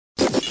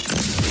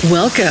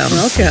Welcome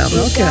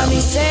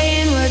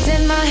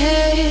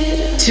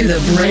to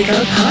the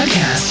Breakout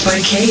Podcast by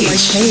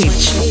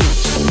Cage.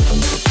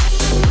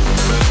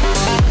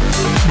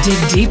 Dig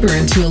deeper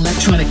into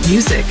electronic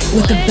music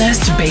with the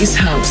best bass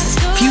house,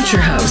 future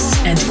house,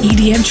 and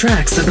EDM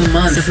tracks of the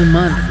month.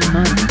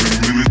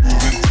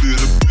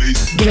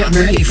 Get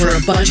ready for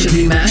a bunch of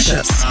new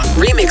mashups,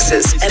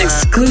 remixes, and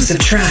exclusive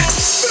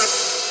tracks.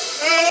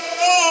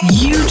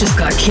 You just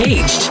got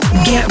caged.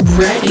 Get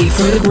ready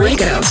for the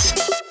breakout.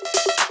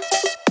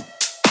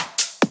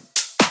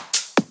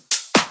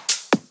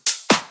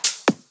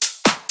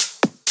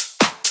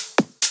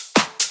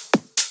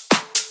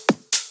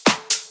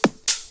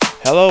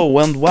 Hello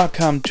and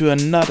welcome to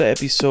another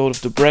episode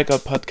of the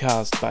Breakout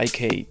Podcast by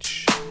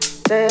Cage.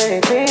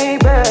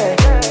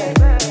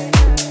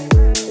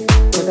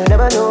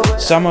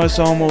 Summer is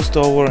almost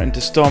over and the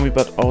stormy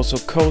but also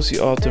cozy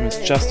autumn is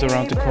just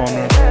around the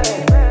corner.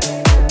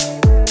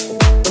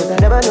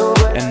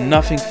 And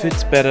nothing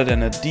fits better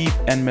than a deep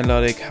and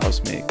melodic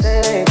house mix.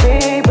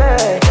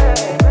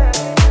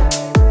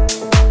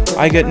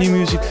 I got new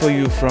music for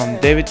you from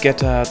David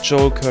Guetta,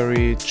 Joel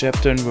Curry,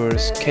 Chapter and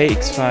Verse,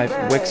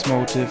 KX5, Wax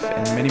Motive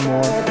and many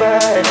more.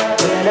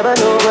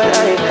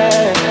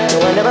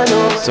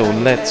 So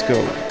let's go.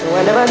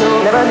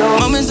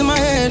 Moments in my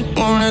head,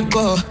 won't let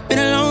go. Been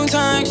a long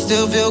time,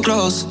 still feel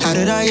close. How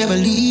did I ever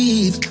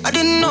leave? I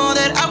didn't know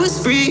that I was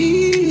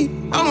free.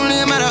 Only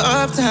a matter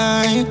of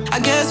time. I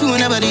guess we will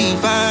never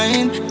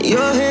define.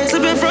 Your head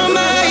slipping from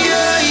my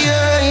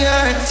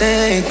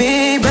Take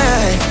me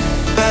back.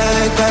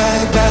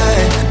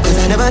 Cause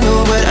I never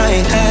knew what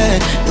I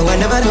had. No, I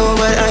never knew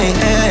what I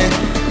had.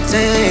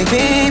 Take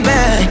me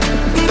back.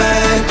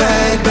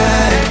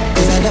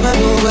 Cause I never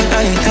knew what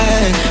I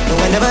had. No,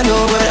 I never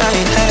knew what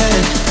I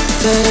had.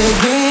 Take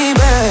me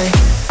back.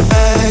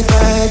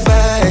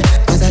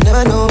 Cause I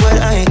never knew what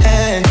I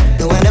had.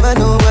 No, I never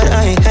knew what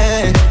I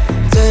had.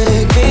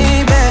 Take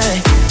me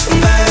back.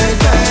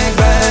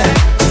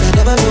 Cause I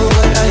never knew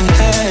what I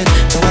had.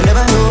 No, I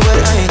never knew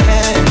what I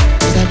had.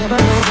 Cause I never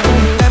knew what I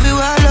had.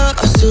 Everywhere I look,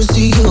 I still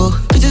see you.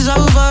 Pictures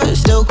over,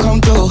 still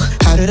come through.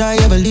 How did I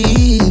ever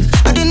leave?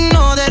 I didn't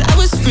know that I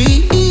was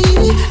free.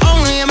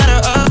 Only a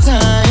matter of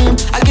time.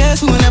 I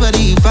guess we will never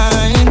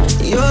define.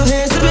 Your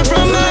hair slipping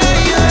from my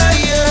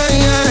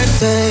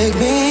Take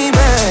me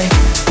back.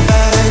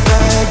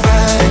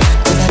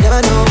 Cause I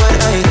never knew what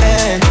I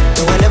had.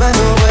 No, I never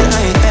knew what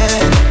I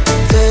had.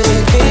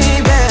 Take me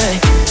back.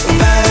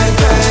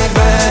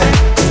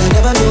 Cause I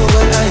never knew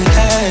what I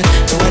had.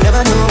 No, I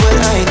never knew what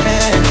I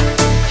had.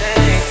 Take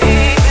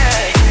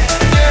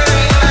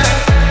me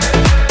back.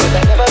 Cause I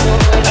never knew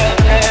what I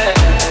had.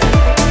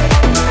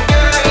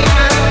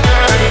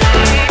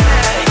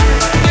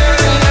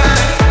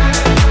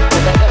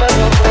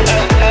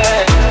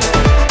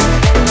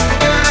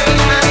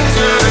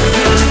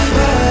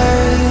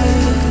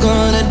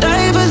 Gonna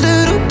dive a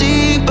little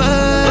deeper.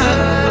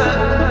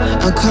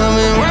 I'm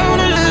coming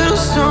round a little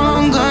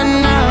stronger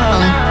now.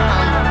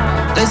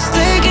 Let's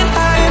take it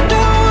higher,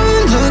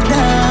 don't look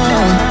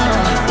down.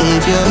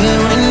 If you're here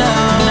right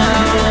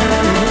now,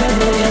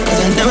 cause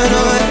I never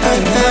know what I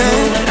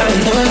had. I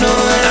never know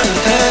what I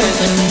had.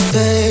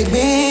 Take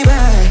me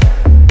back.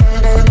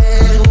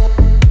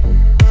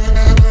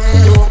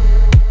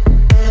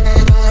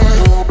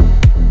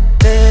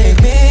 Take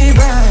me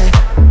back.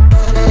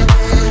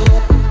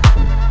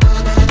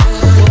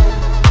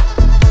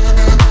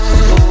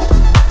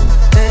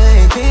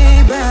 Take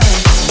me back.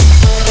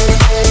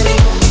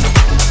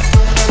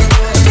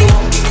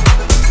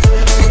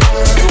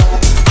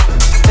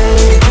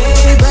 Take me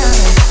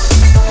back.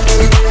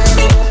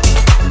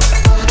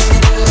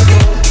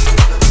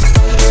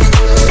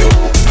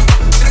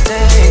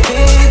 Take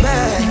me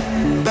back.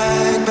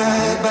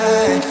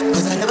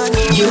 Cause I never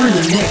knew. You're in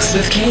the mix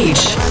with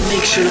Cage.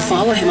 Make sure to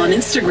follow him on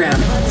Instagram,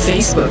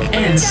 Facebook,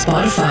 and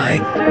Spotify.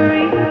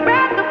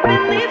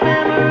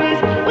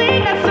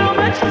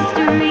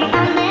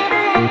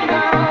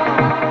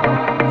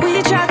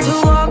 We tried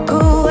to walk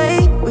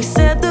away. We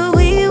said that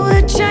we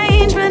would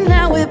change, but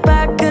now we're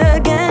back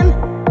again.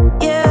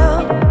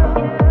 Yeah.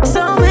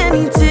 So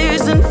many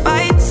tears and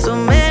fights, so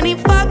many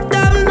fucked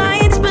up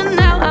nights, but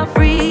now I've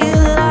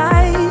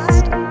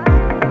realized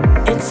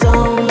it's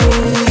only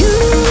you.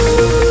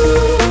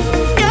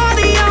 You're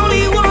the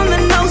only one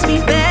that knows me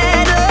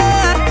better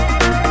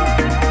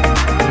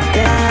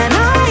than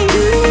I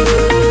do.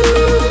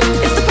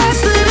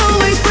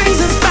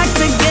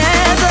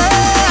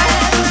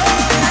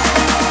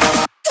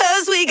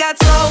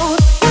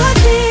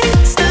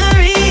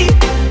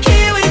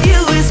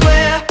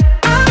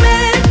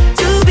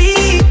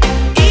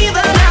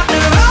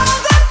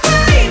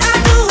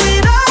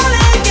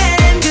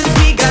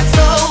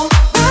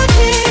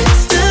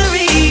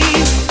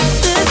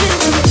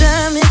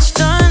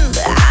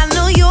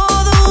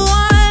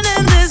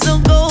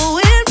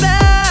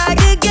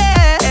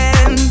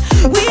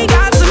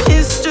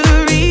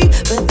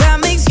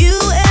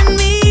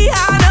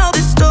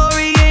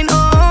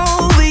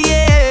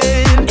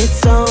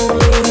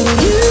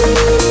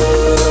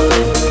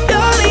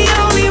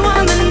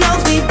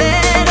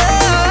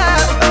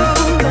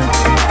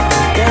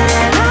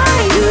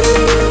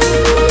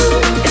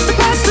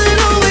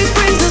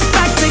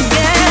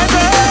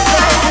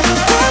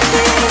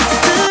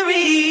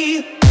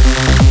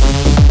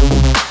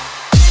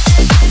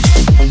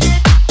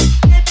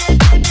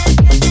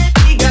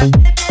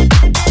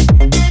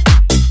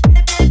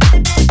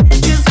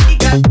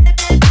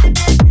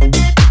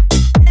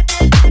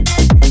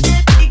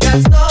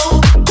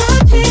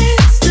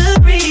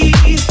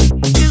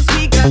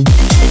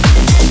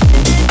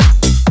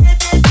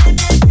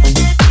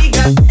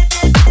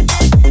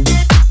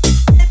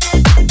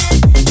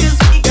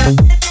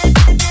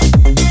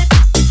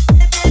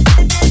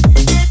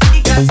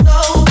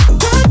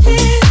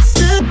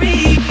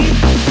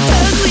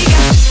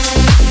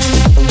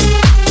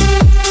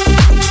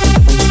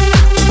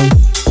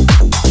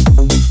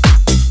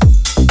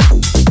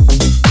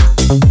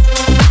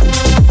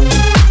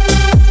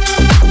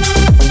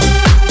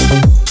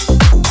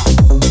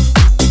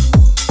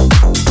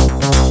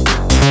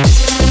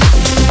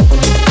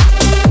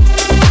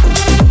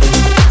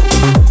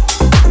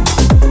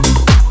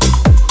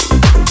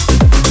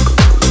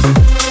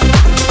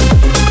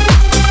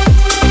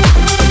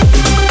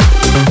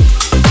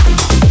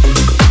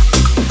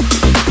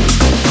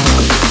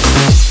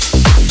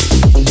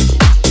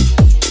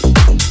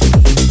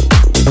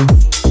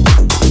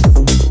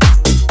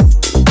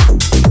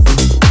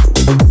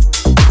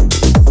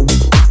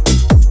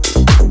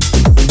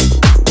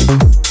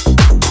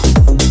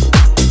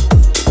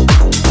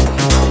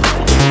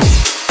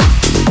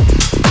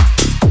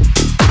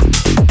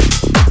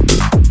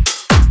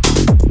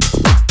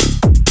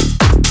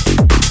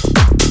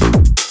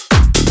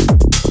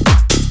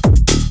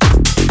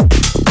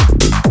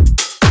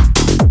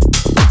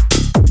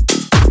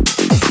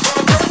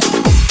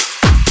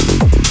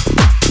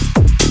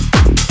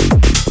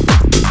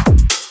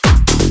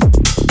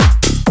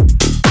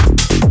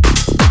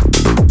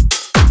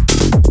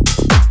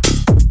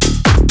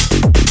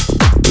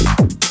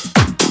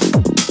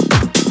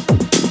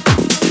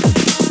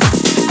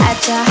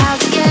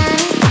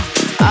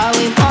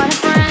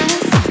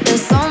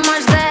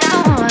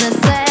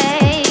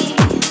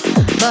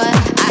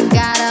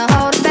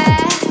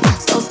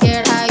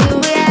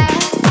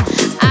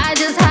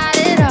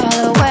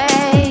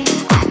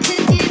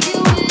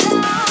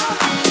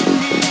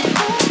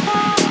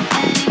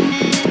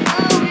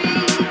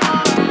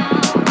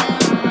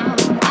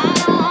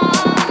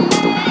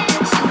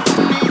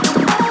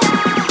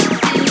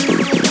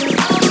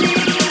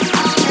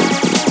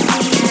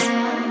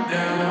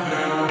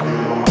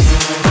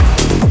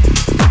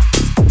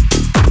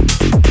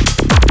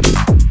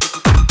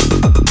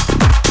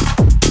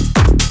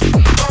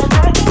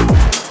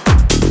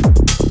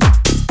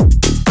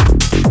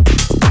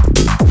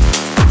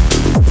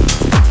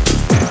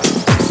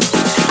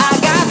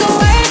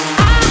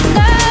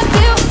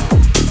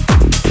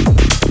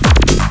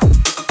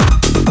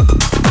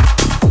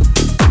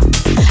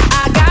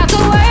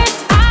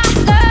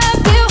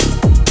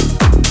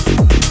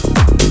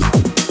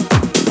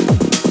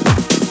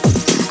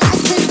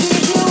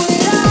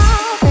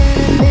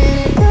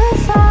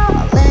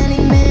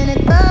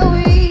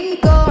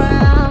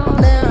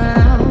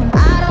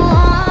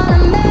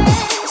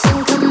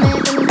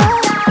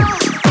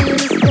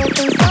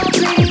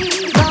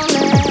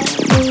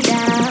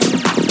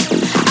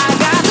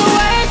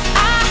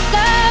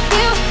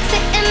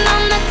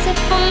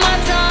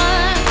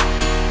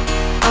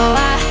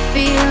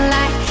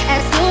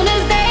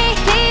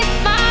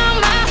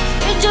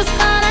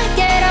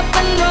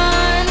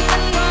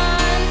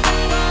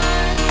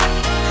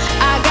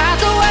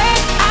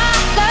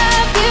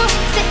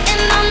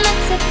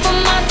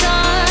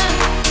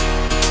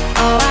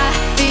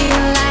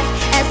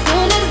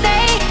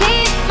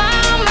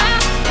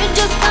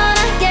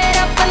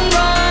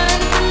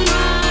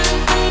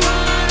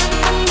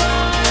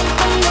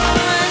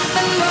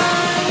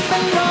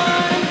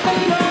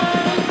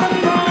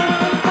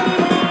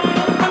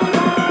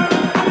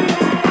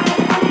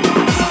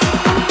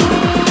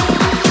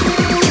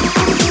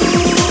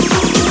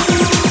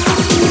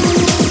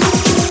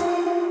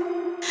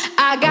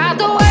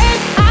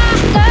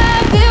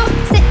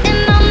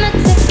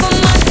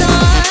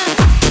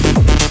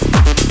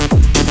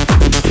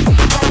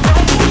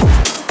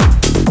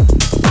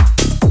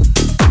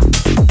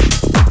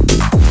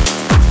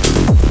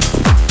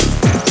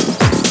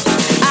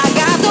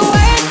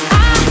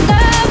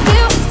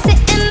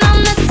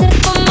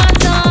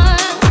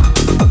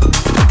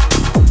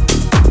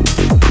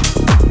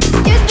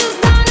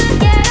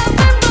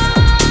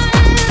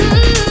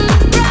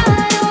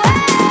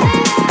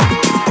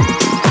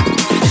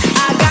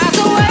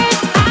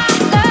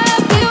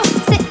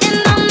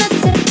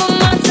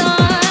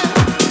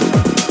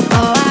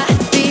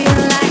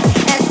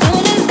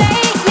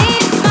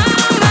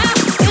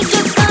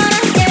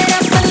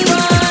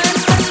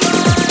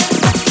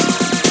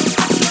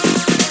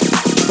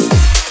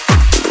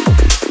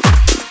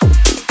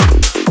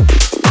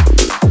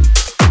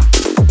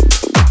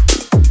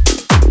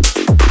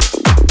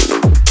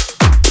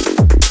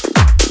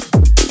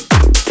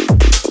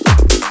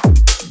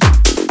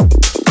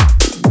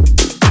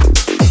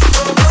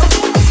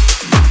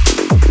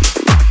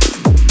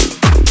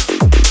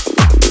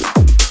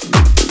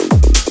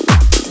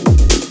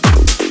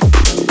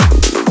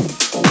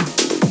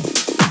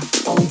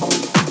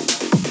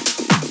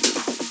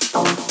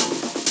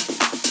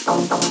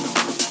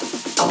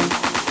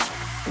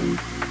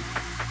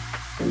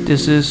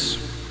 This is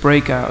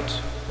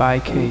Breakout by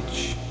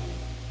Cage.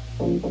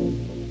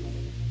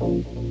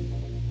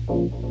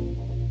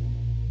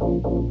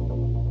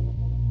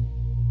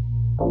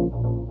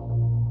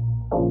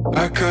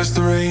 I curse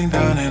the rain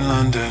down in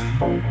London.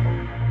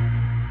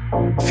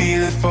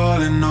 Feel it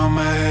falling on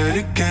my head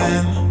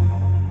again.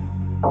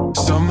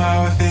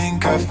 Somehow I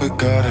think I've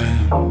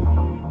forgotten.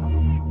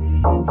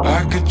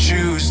 I could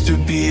choose to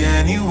be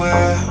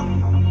anywhere.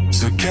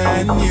 So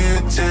can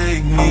you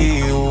take me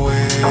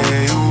away,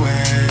 away,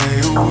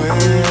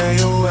 away,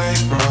 away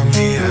from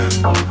here?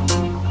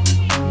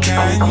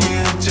 Can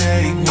you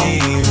take me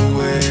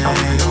away,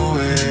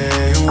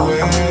 away,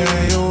 away,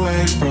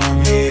 away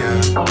from here?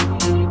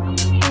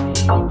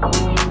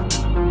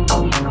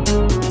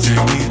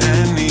 Take me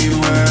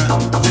anywhere,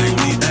 take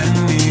me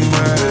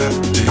anywhere,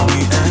 take me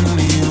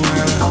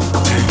anywhere,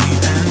 take me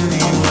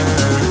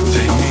anywhere,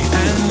 take me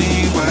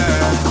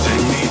anywhere,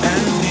 take me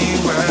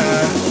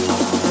anywhere.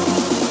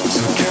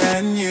 So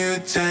can you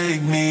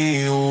take me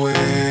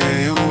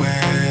away, away,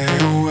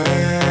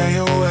 away,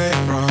 away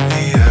from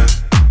here?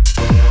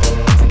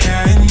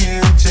 Can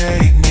you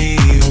take me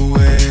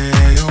away,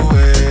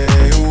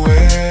 away, away?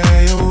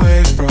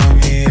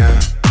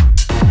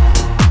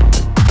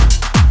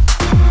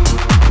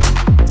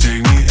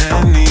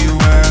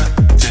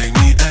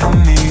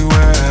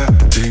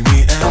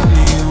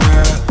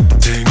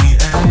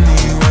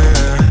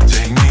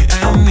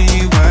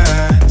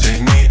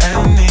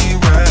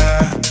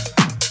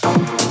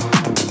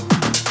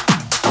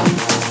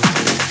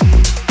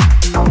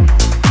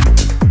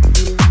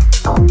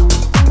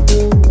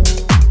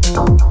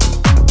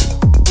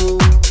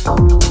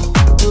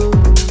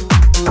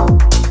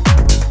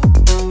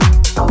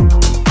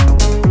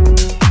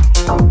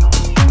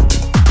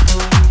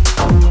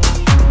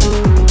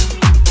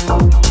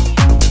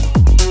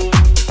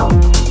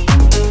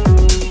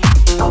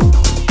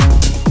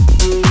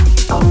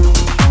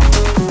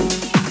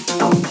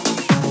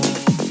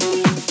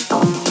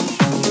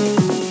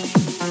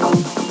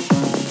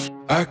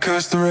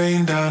 curse the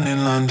rain down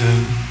in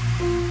London.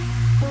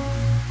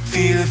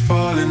 Feel it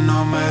falling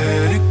on my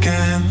head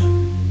again.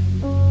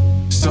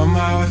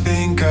 Somehow I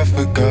think I've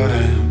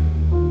forgotten.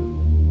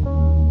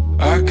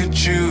 I could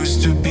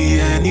choose to be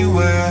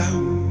anywhere.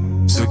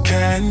 So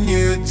can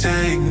you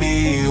take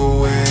me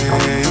away,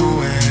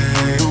 away,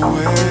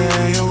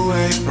 away,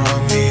 away from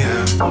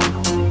here?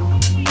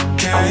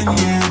 Can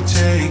you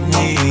take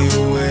me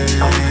away,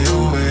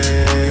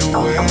 away,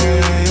 away,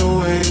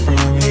 away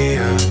from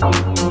here?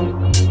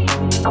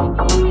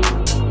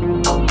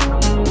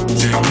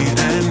 Take me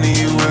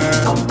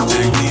anywhere,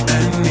 take me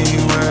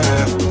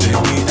anywhere,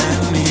 take me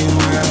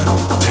anywhere,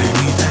 take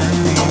me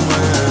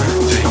anywhere,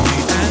 take me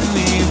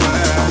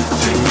anywhere,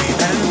 take me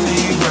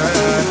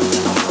anywhere.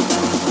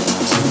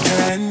 So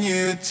can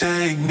you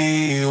take me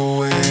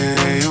away,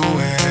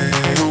 away,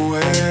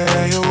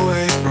 away,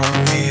 away from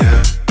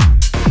here?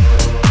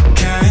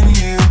 Can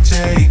you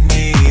take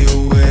me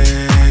away,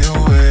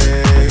 away,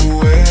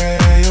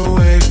 away,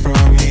 away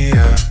from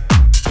here?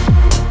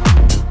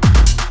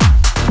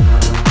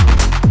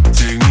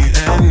 Take me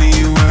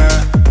anywhere,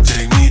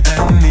 take me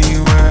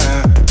anywhere,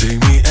 take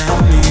me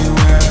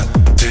anywhere,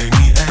 take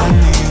me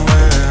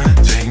anywhere,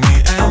 take me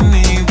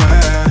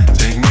anywhere,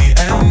 take me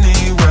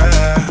anywhere.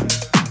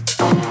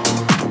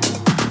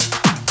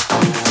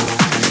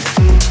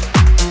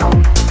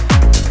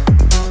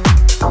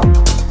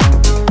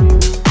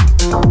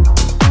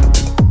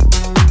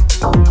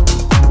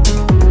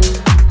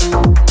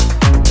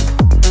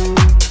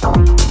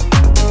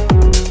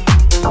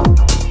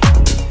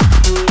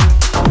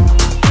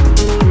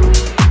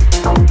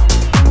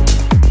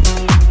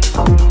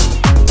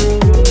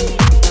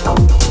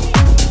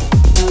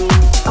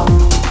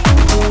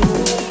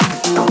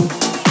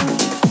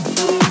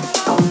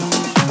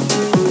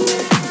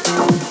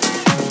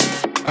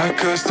 I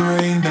cursed the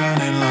rain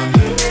down in London.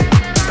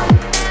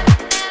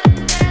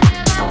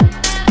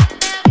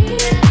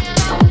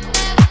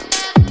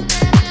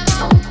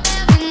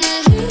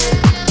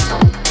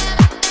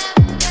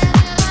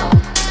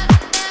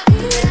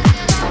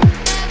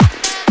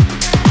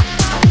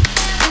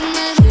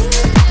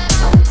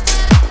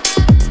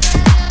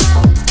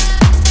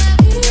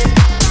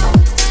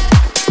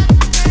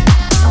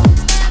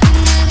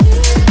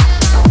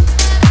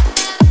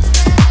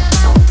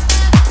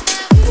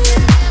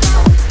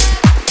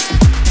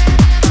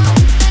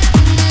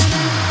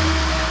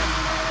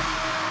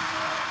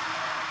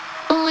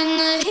 When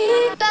the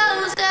heat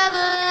goes double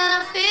and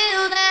I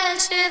feel that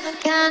shiver,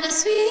 kinda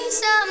sweet,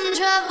 some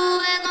trouble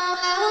when the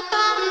world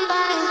come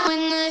by.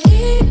 When the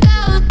heat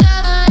goes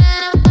double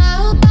and I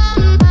fall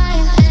come by,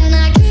 and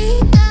I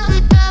keep down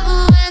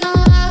trouble when the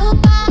world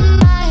come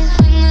by.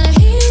 When the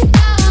heat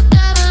goes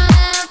double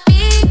and I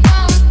feel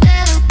gon'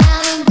 settle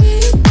down and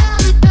keep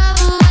down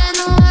trouble when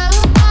the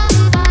world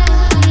come by.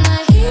 When the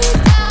heat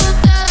goes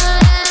double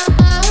and I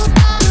fall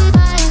come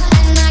by,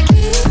 and I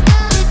keep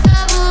down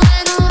trouble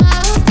when the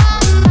world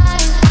come by.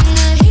 When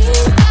the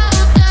heat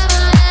goes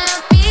double and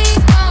I feel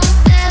gon'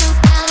 settle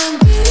down and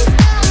keep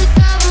down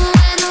trouble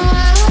when the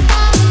world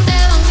come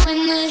down.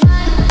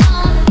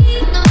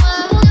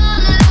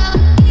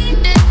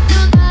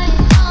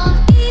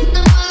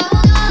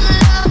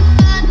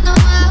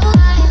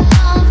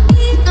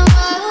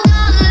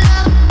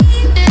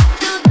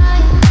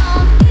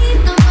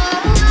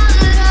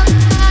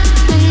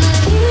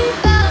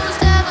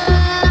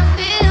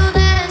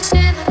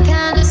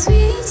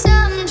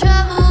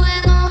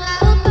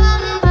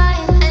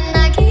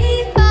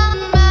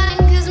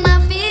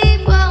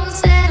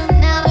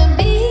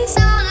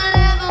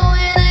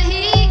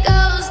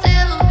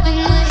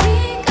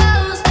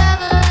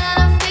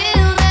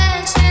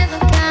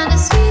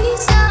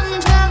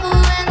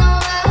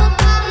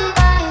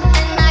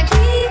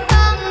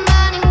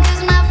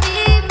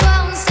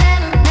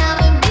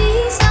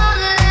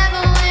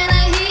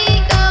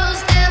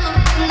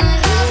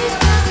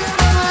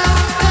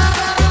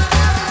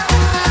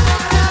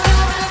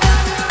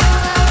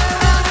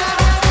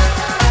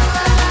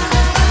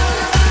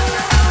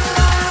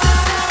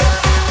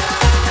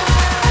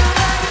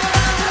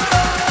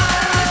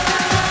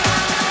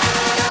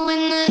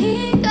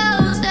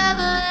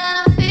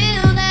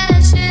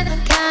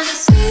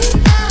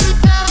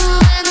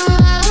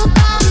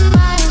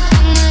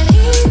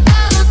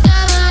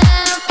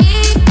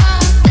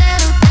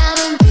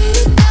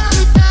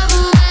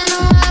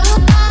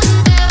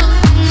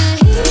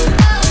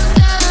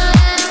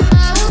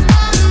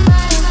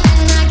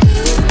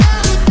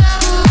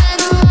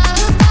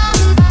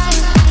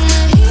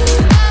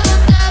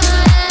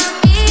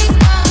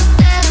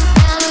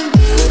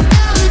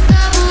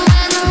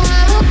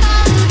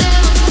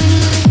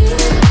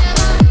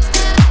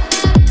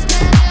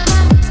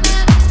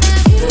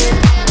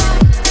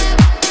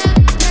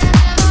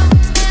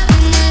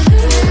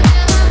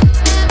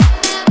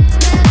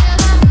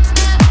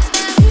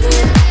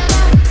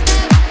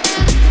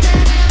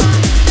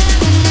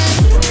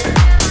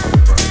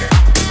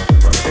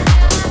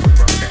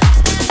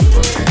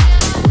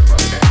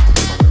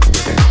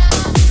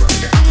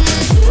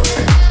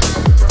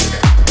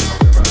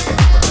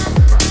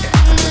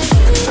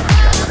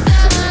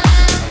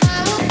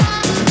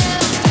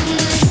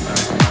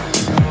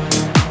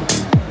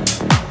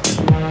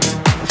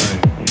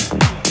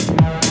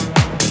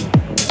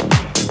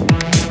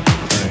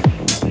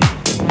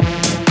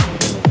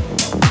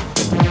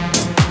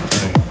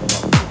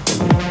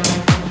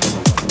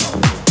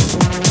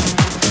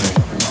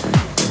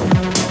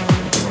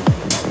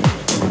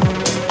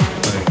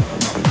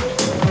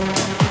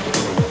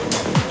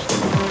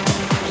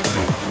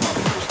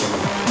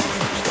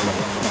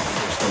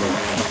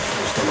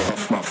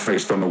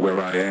 face, don't know where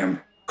I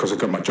am, cause I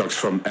got my drugs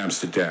from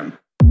Amsterdam.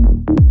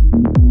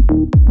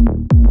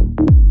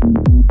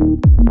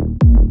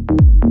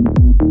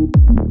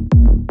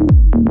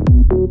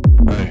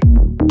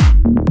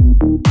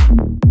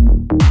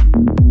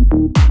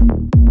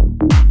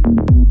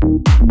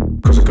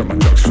 Cause I got my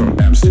drugs from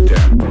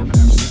Amsterdam.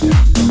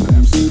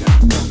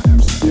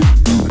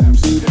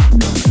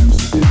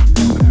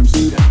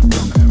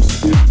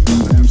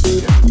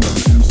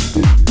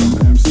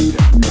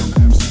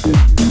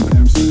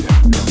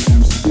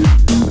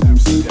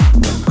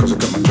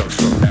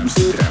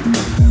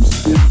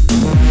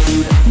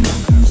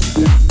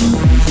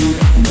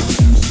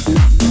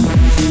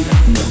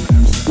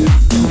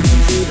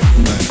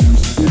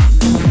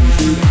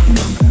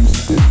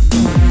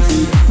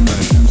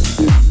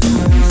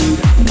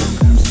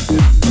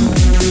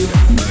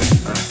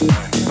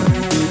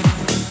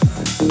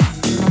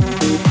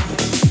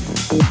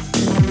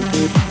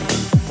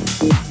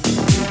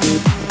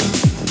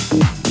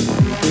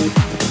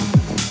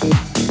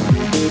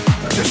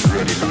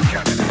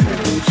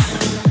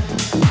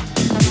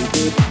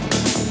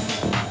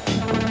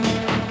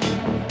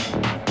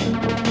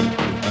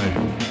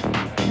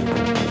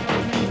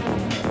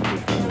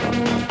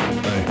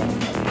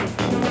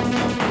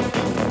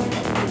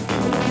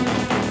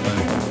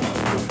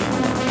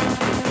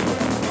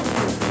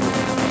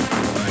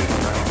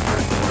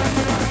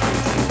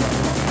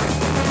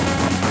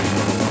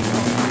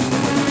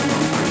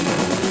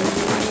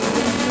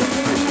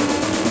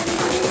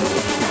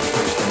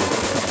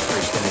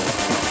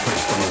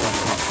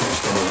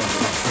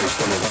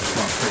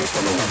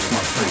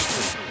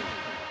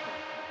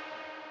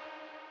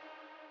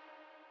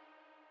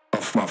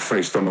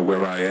 Don't know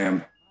where I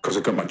am, cause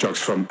I got my drugs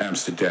from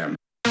Amsterdam.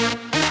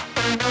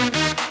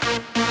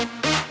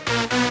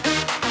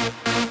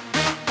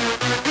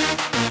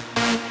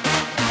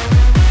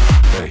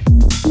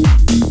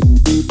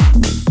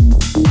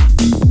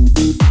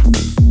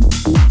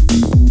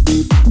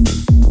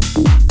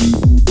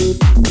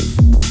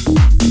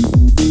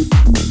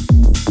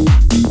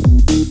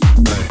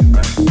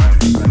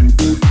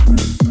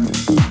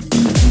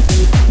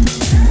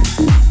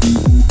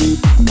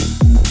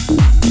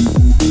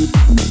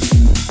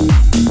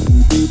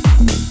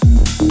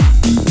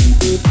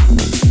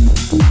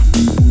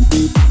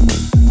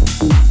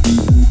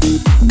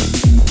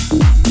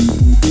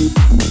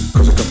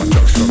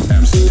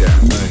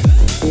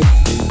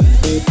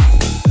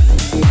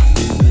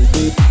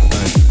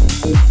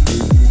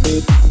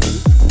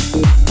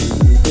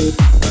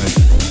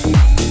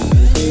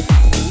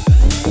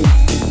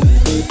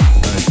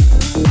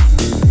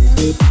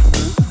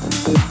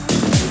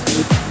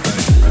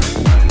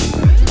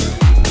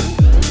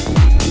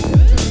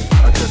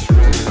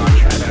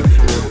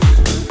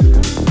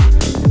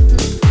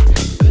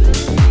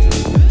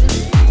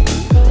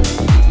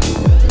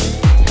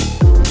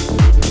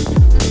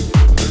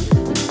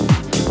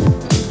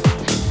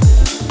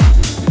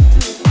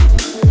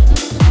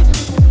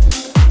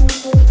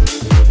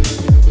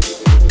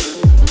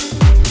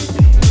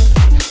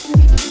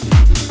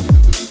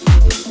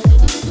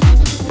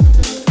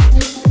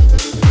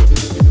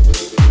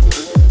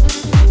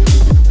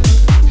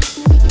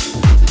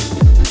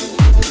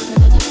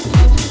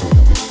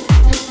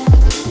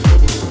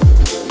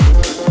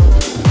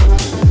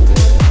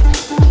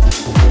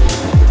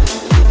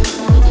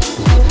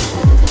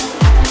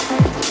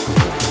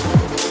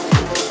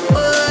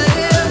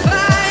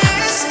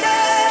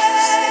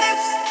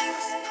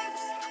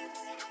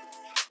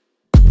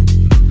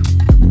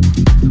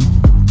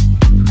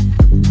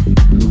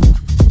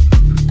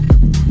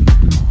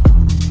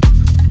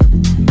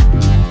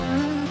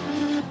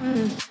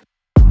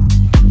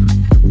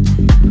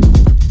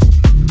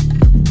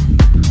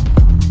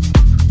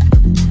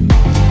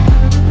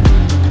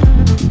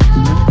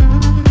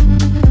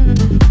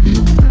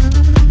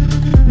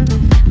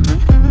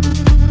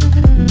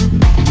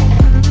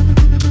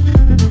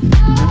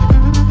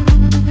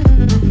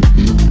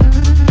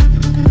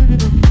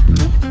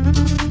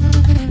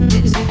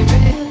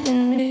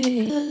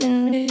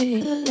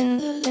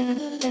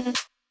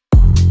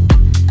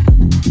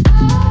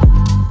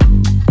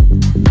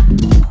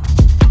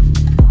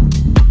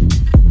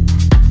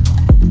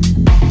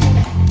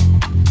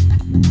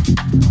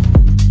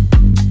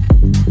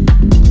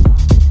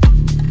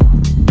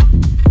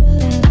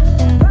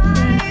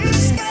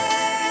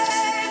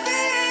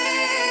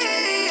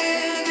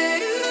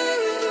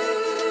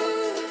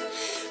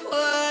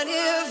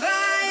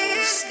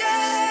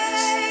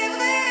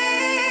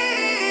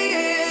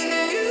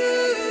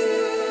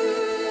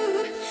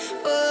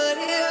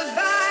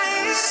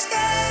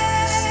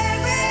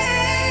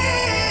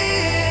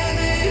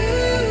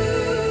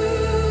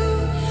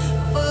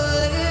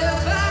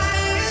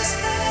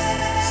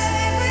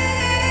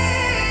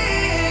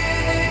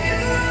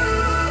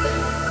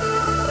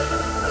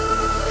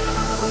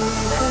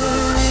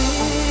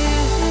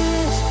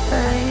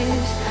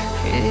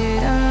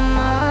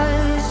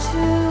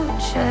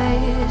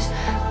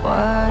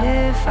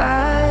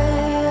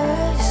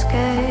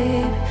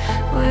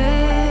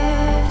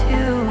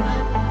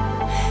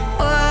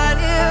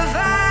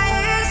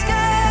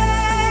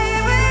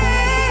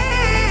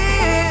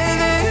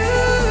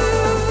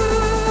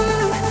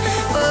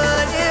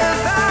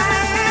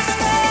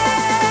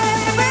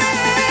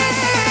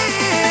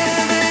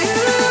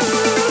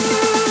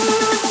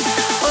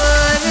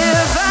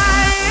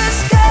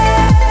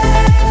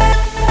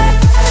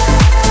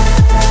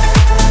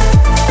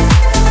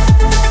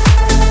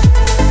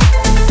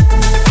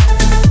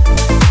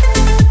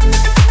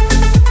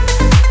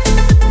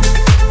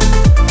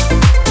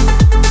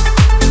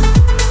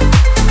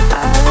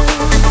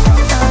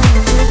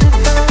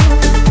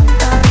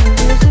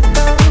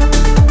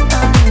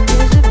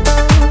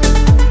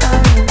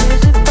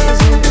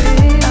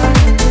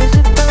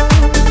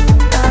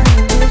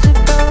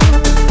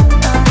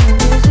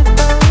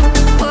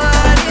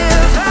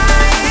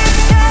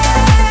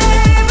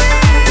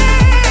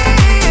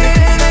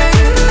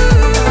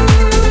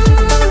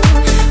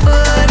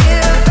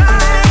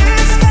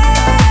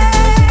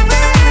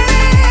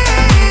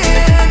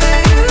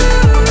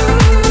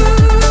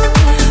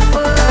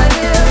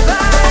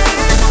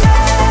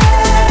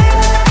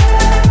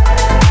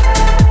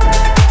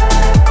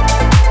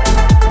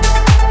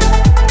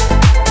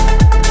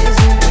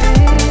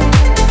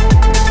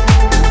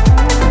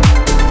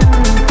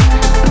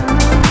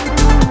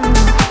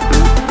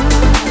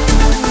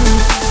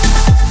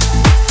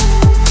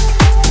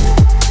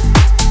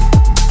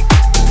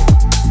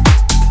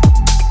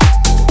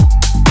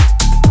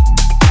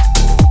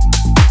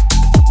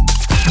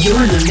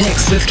 You're in the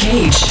mix with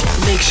Cage.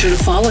 Make sure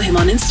to follow him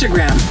on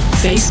Instagram,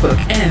 Facebook,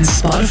 and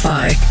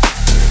Spotify.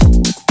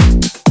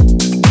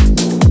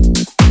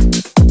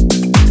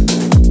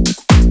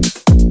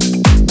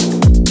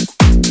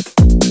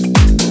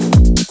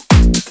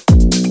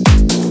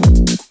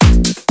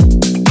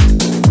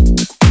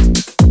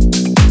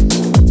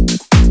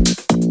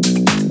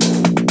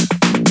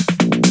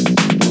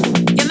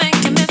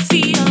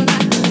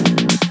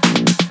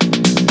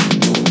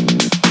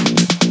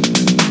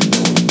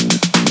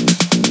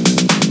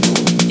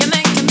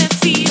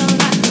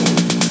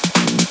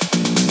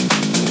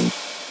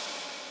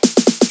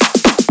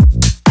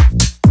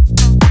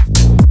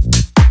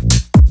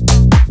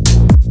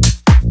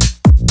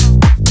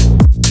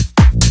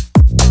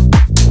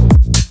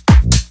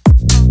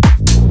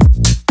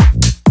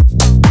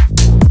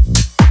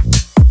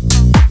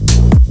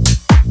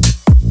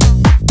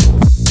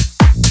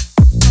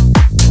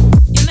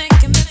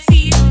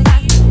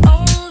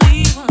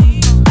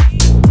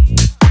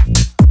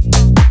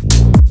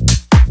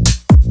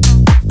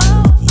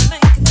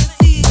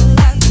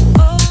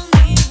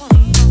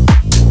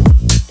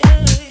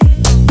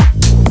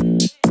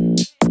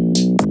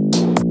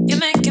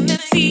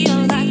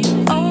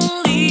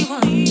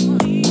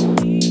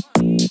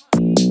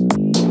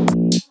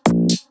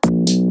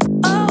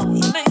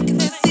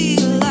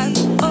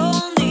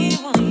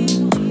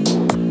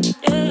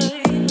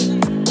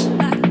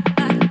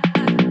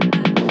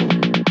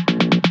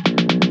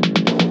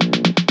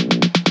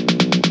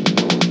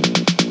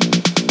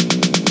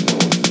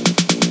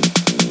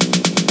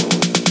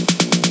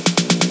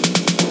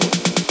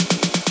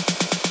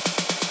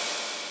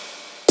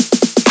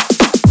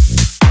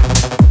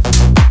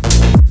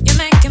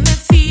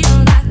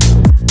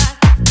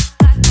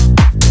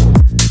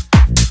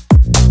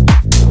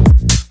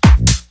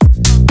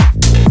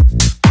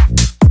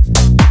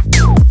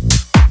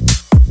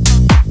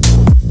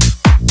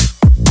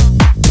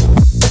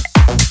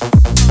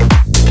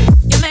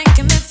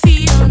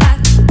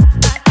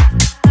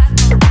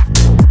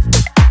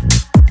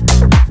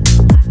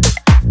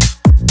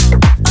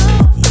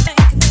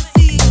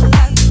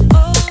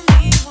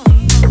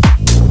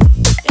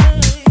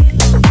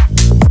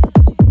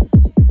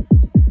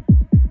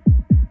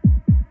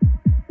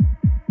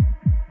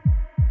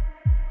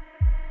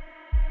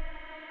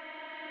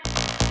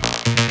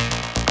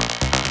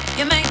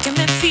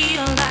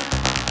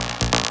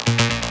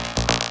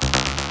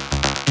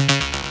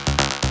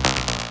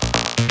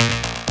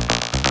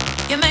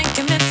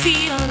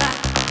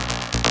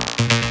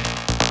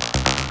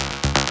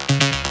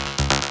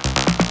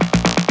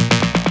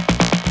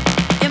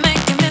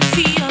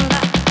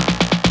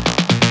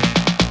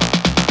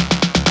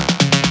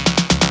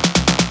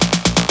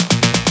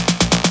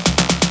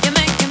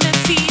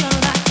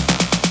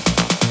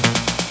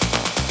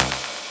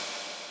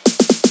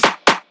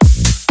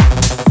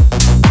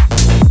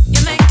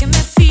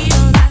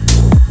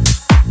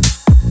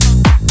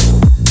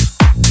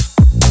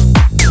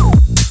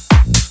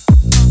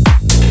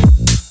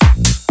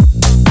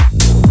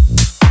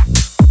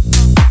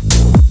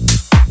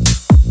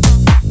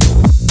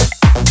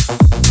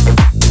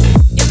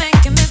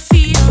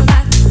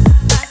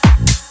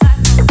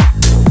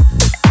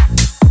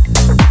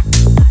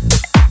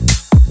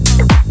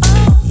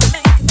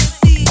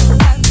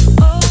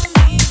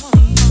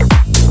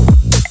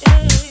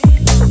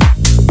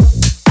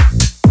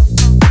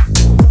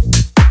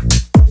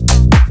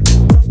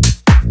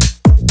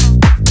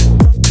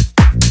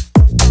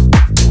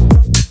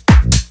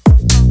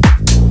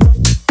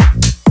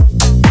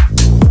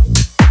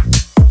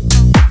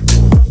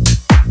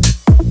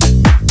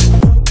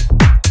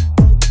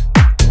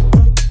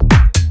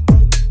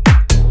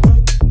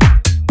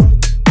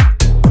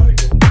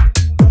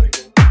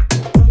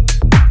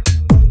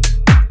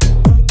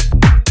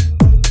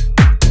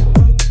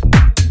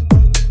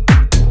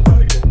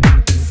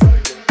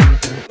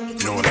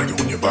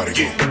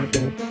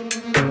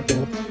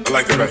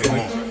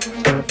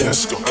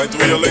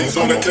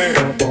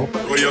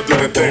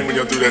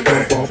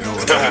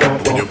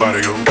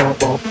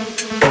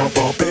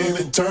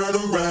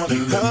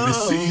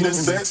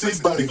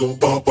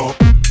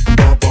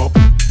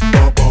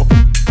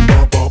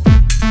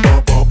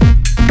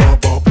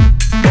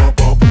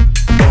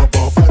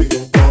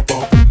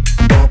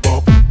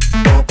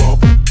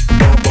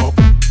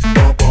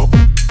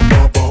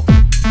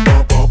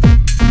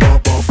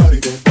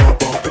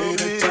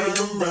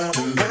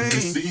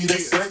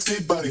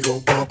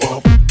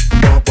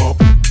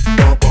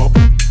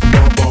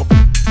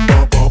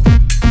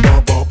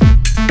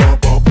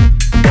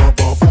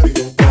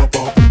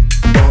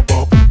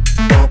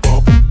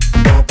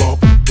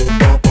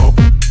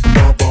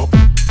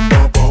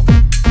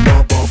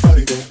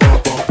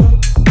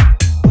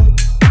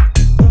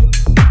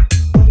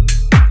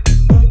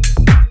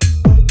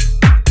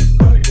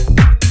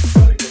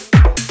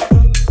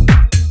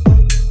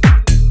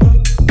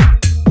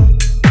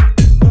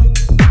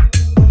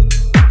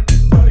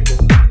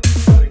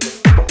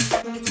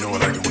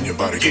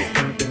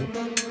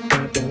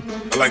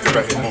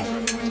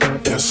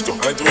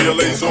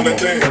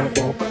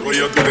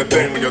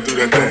 thing when you do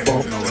that thing.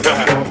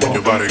 When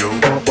your body go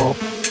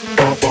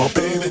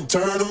baby,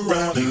 turn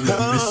around and let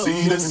me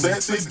see that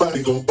sexy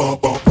body go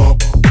bop, bop, bop.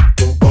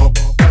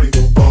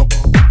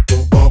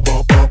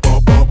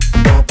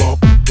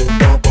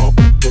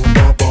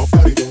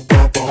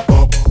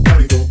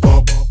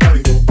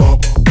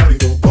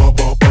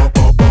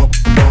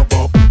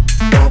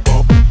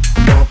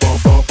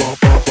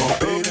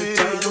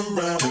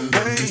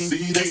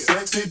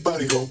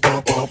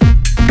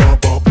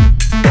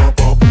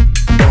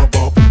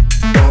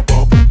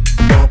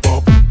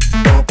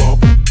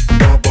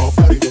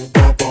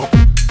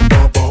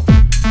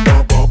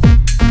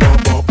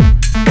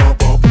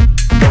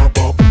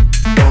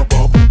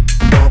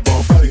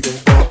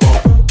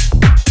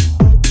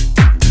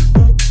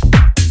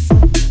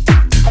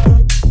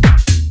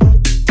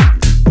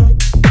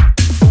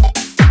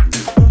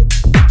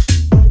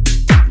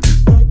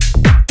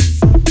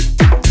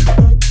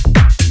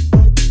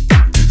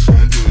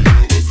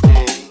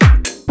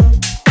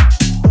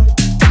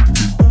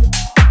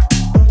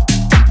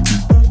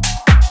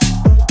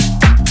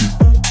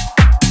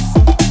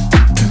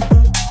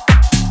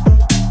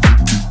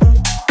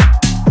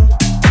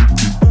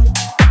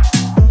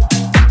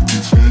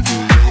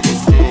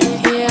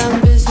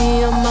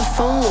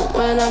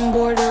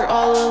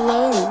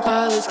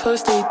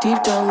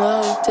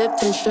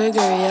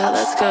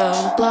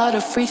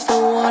 Freaks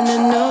don't wanna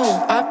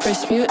know. I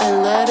press mute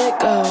and let it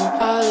go.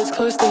 Eyelids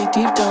closed, stay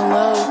deep down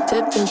low.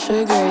 Dipped in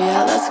sugar,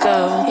 yeah, let's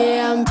go.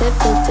 Yeah, I'm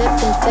dipping,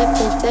 dipping,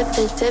 dipping,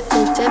 dipping,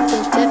 dipping,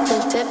 dipping,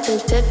 dipping, dipping,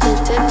 dipping,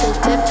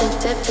 dipping, dipping,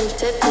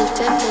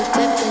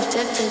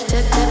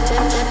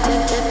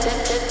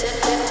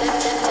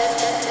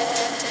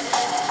 dipping, dipping, dipping, dipping,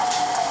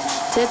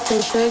 dipping, dipped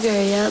in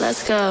sugar, yeah,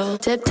 let's go.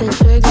 Dipped in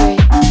sugar,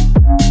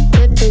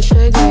 dipped in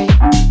sugar,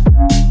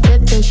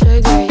 dipped in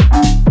sugar.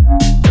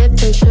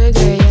 Dipped in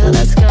sugar, yeah,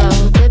 let's go.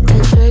 Dipped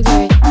in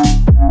sugar,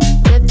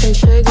 dipped in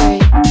sugar.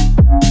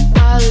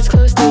 Eyelids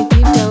closed, stay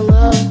deep down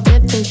low.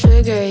 Dipped in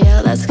sugar,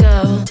 yeah, let's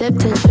go.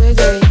 Dipped in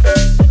sugar,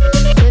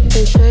 dipped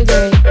in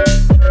sugar,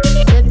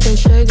 dipped in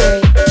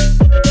sugar,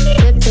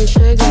 dipped in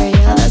sugar,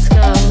 yeah, let's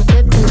go.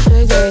 Dipped in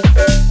sugar,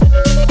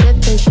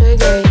 dipped in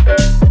sugar.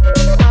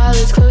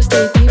 Eyelids closed,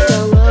 stay deep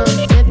down low.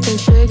 Dipped in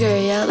sugar,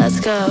 yeah, let's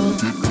go.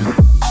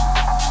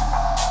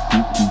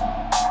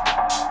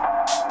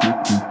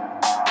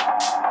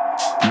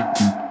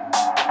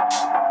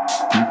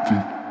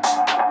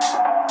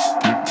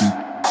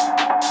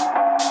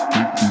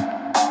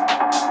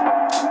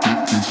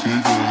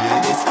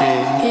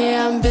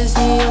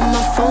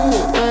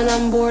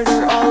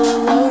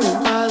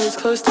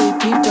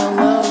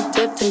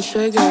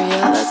 Sugar,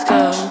 yeah, let's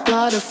go.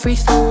 Lot of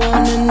freaks don't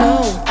wanna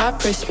know. I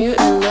press mute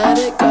and let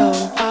it go.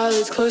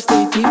 Eyelids closed,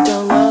 stay deep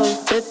down low.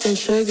 Dipped in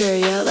sugar,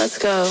 yeah, let's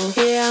go.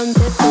 Yeah, I'm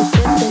dipping,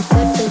 dipping,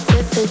 dipping,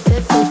 dipping,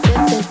 dipping,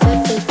 dipping,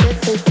 dipping, dipping, dipping,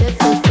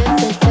 dipping, dipping, dipping,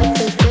 dipping,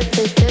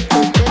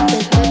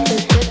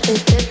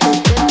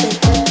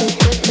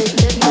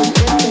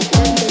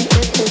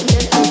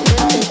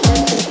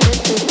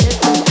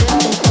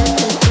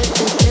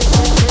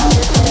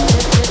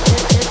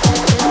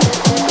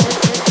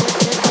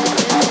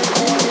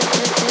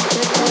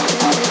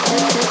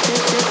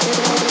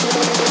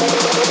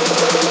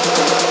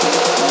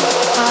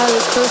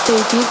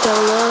 deep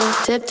down low,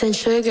 dipped in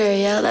sugar,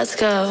 yeah, let's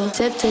go.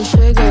 Dipped in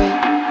sugar,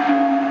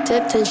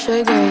 dipped in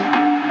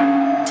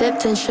sugar,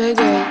 dipped in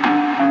sugar,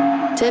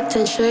 dipped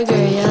in sugar,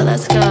 yeah,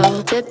 let's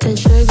go. Dipped in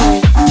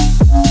sugar,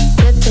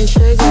 dipped in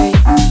sugar.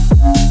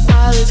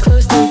 Eyelids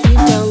closed, stay deep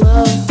down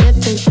low.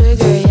 Dipped in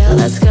sugar, yeah,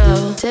 let's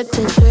go. Dipped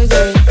in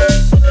sugar,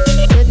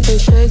 dipped in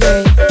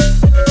sugar,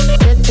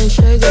 dipped in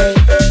sugar,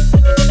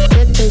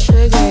 dipped in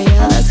sugar,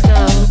 yeah, let's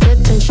go.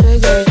 Dipped in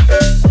sugar,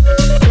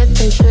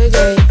 dipped in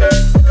sugar.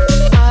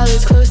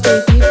 Eyelids closed, stay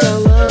deep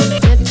down low.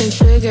 Dipped in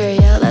sugar,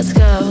 yeah, let's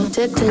go.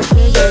 Dipped in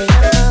sugar,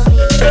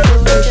 dipped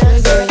in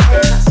sugar,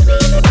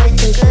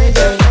 dipped in sugar, dipped in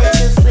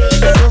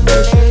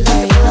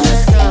sugar, yeah,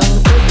 let's go.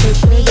 Dipped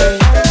in sugar, dipped in sugar,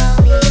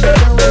 dipped in sugar,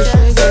 dipped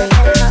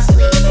in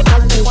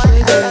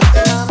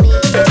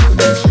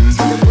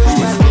sugar.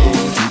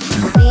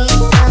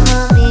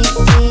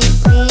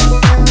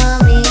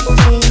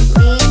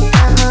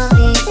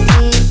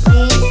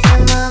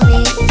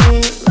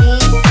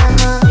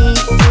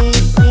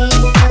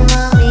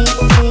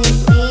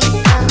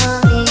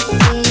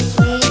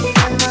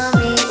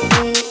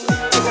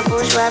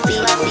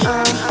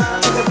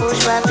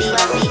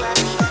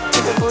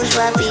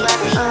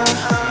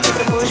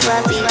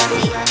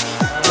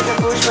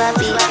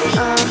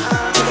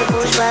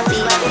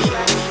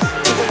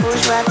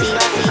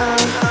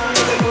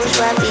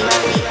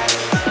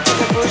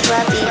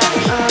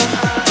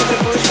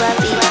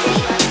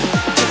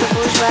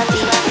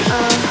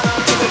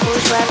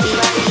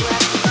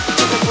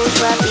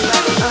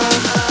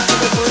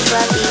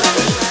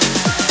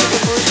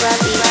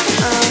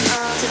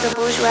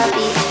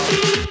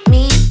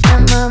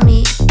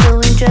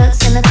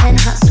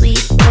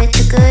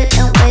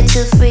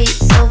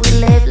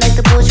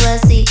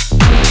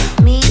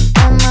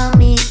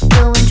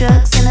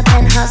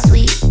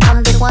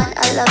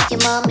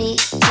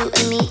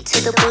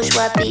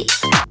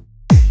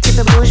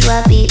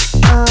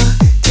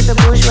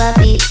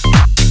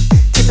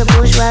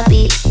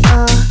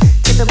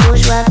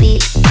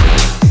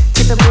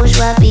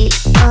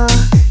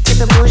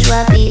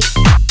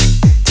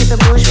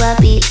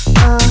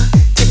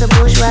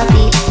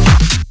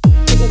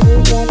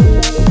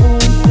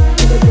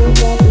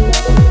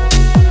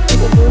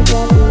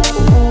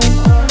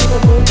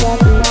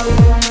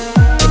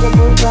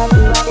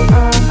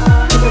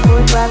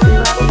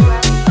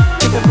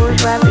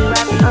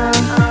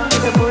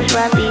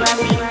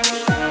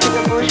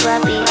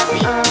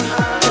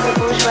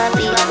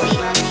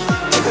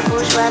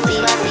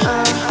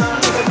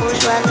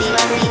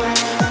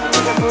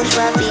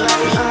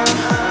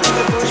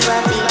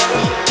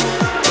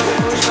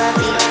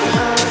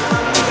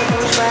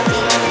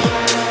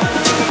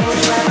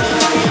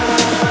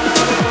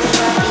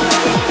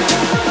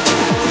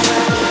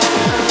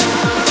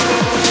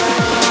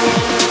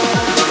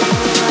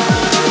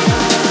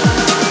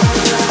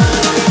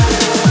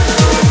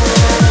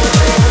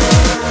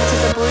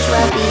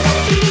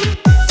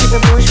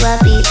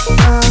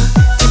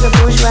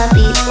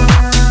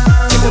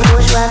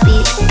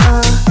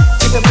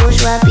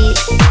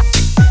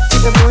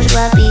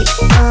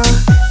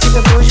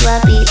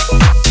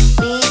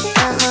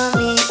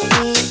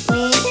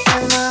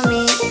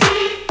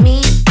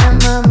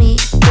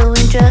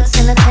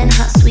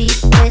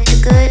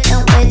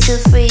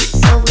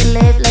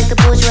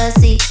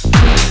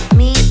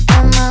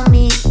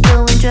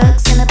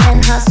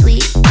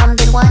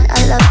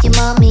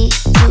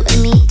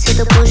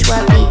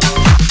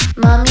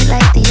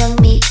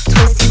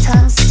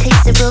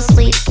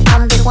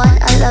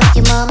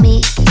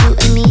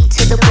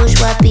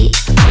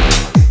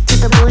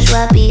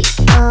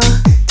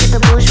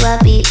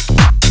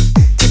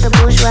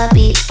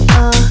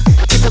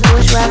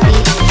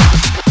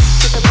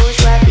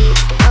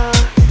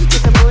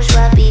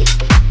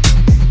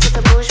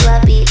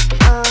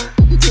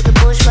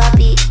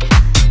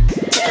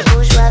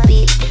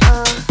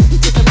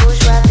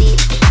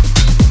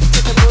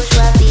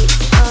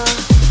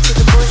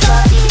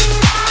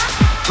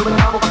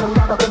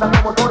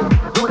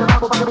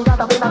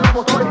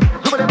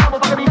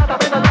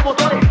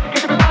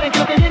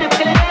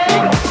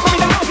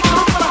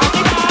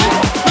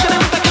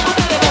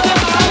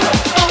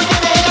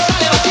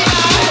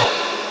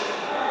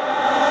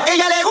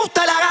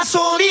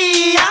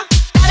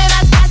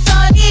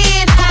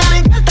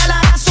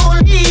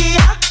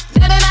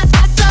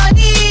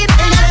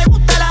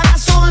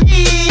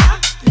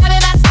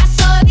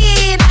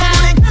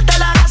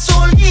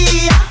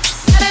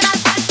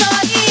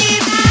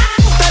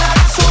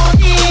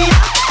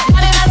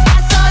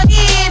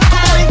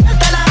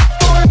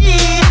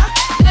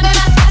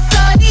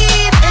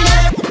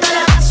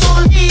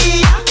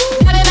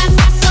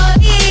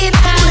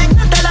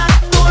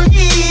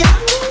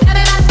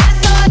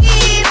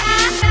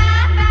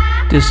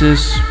 This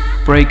is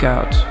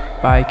Breakout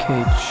by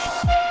Cage.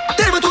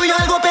 Tengo tú y yo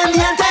algo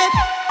pendiente.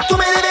 Tú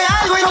me debes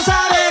algo y lo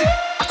sabes.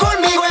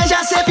 Conmigo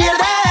ella se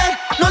pierde.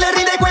 No le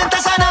rinde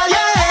cuentas a nadie.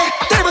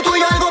 Tengo tú y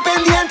yo algo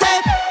pendiente.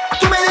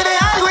 Tú me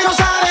debes algo y lo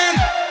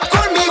sabes.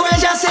 Conmigo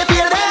ella se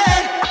pierde.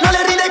 No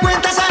le rinde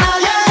cuentas a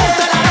nadie.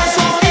 Gusta la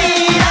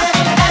gasolina.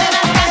 Dale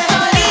más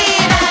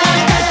gasolina.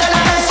 Me encanta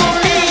la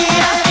gasolina.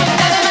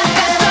 Dale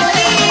más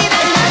gasolina.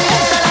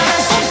 Gusta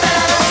la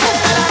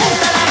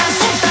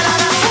gasolina.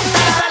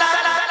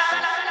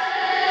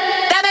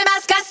 Dame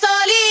más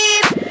gasolina.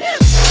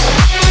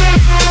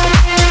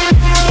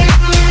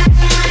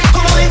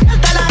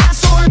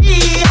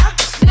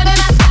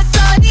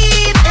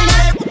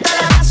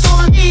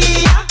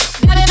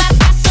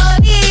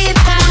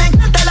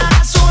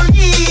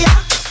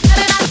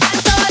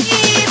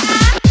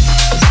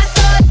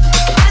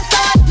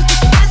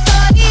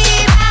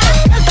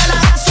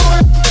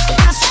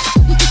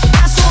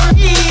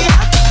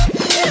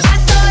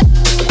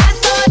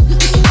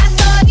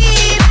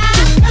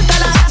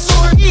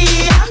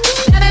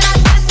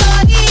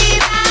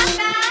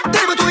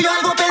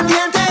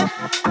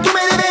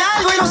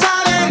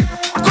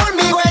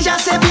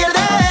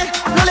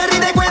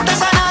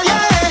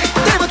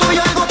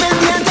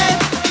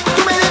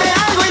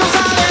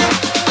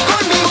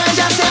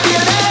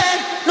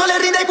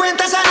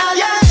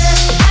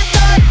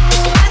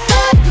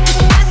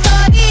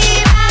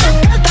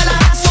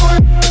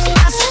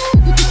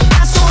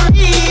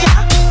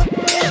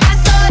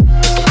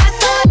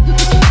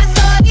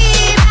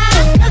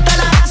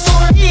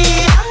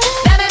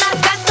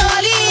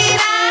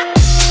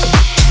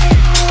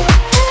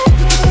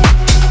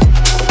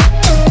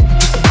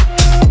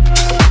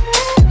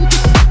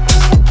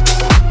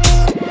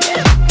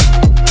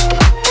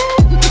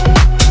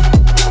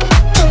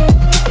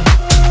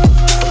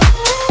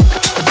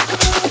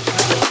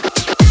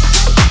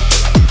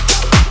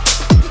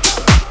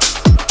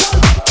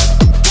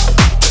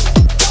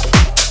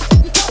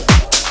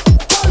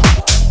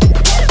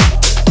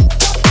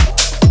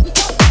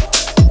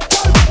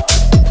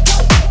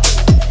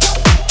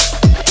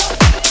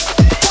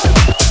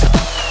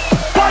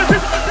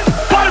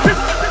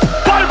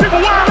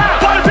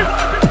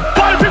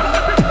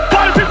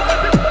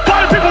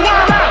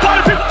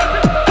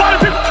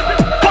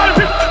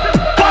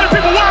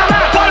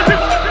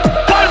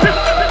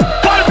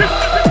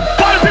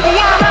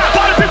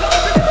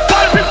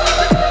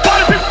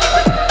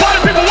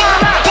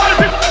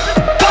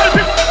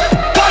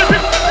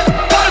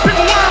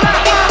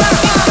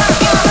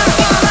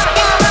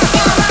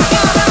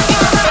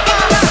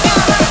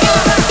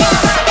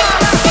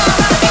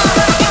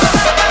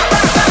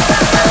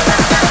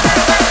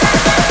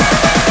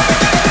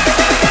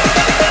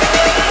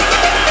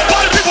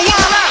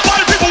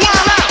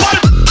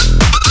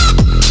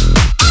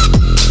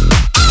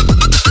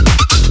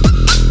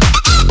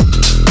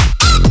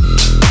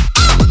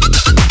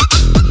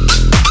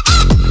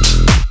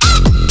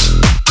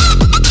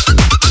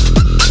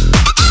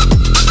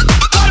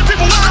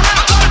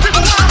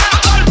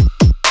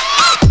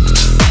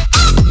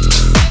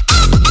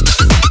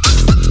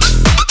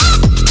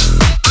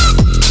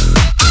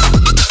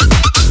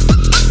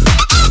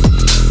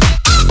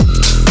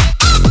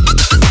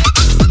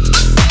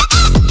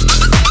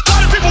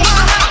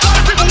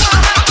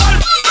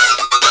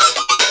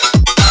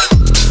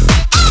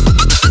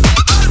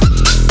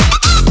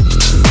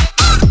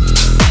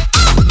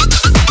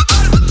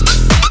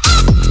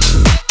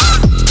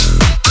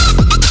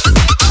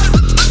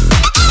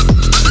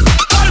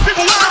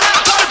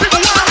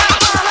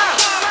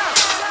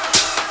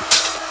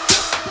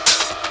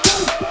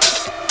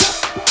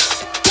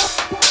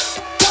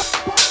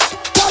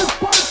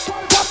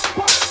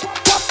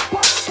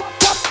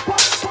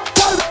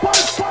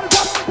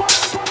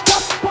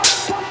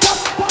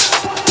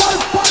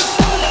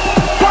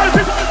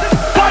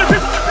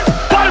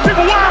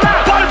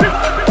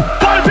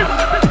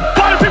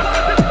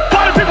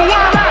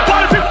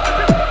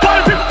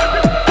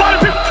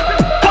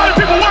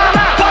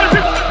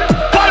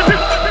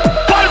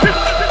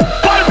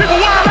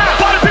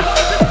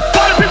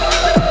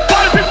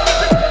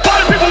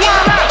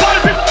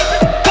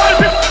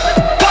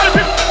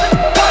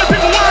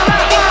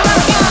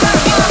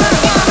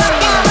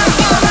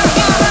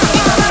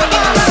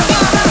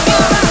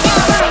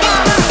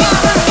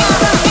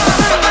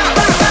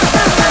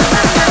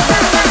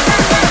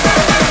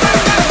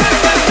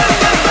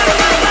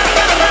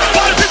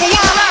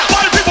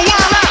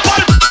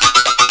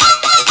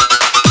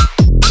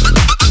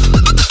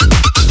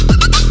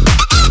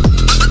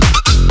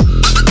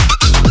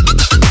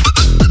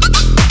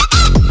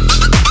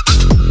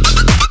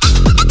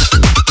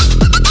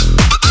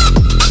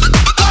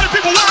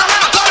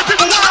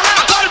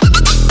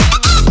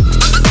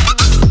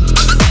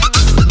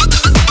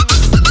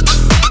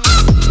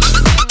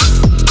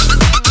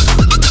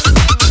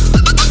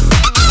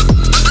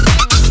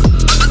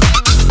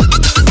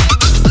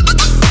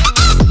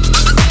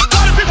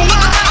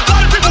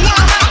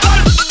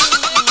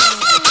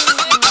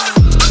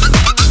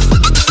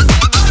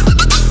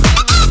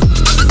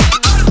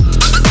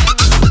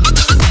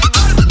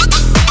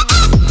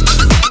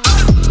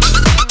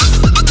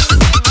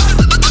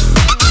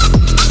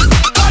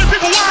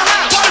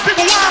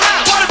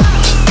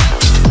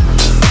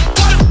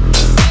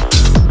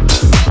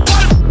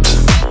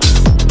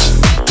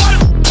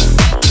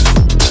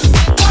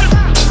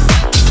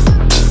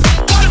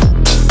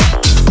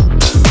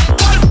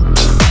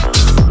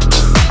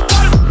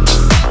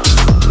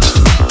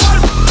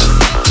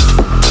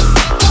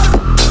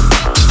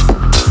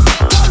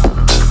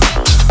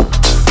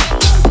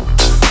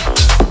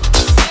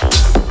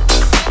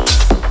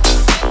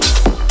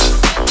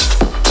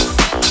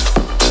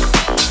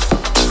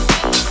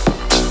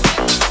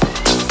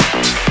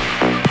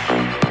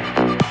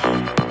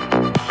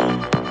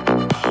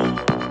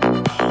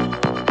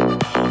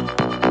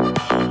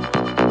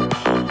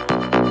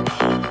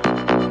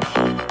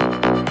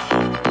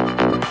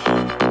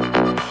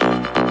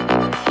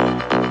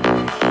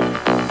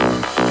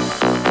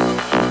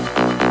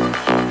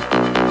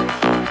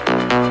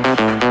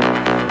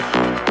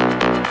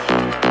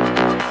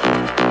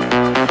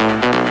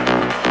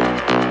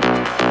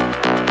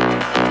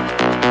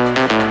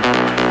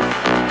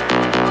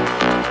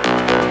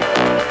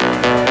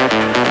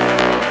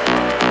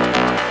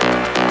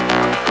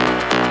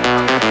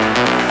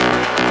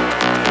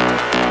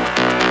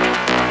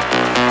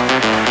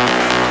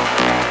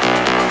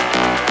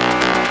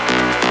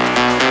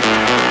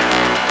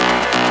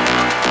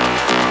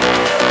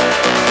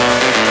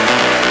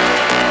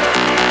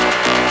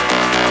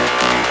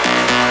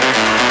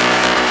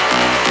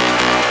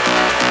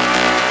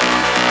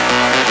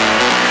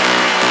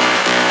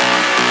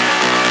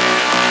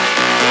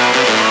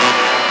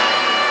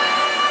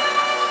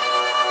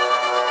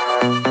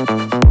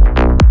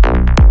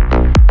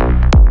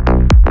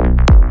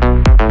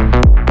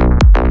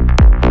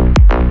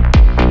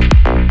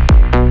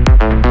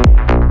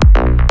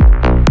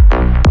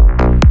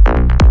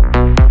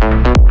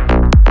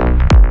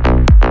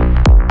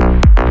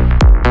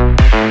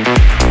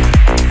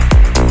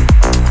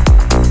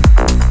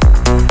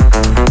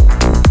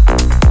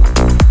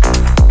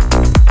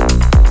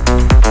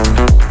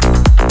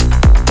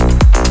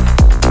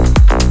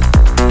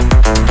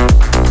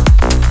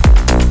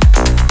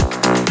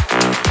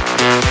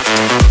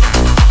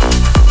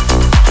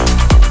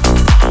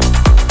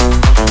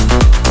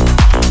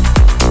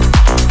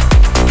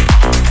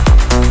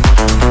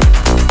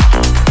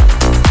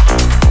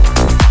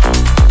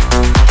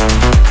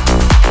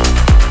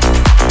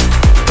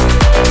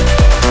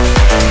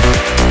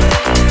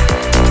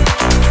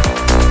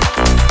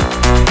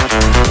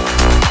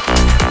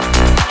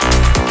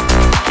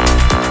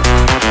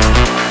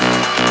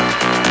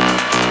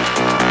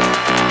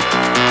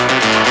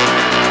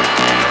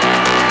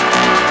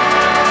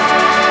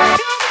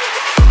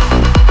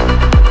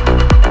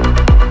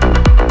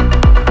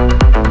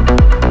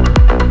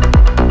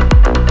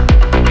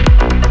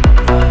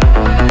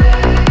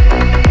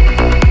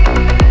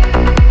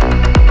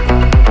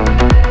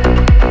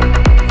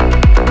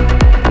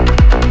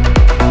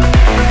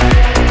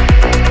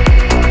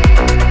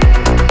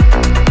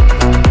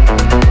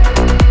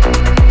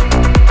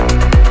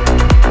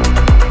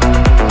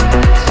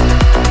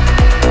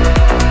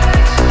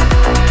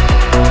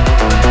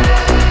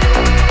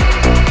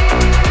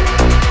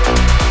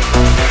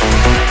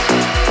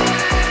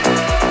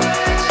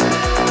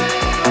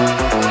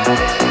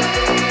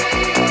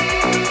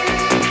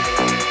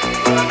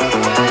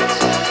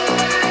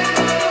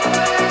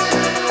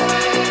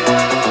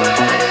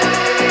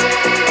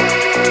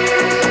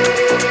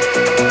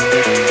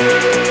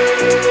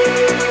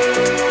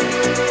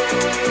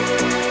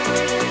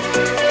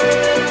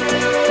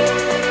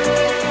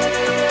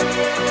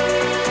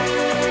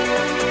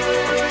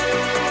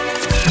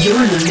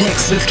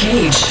 with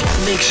Cage.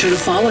 Make sure to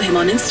follow him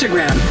on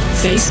Instagram,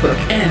 Facebook,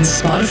 and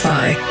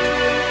Spotify.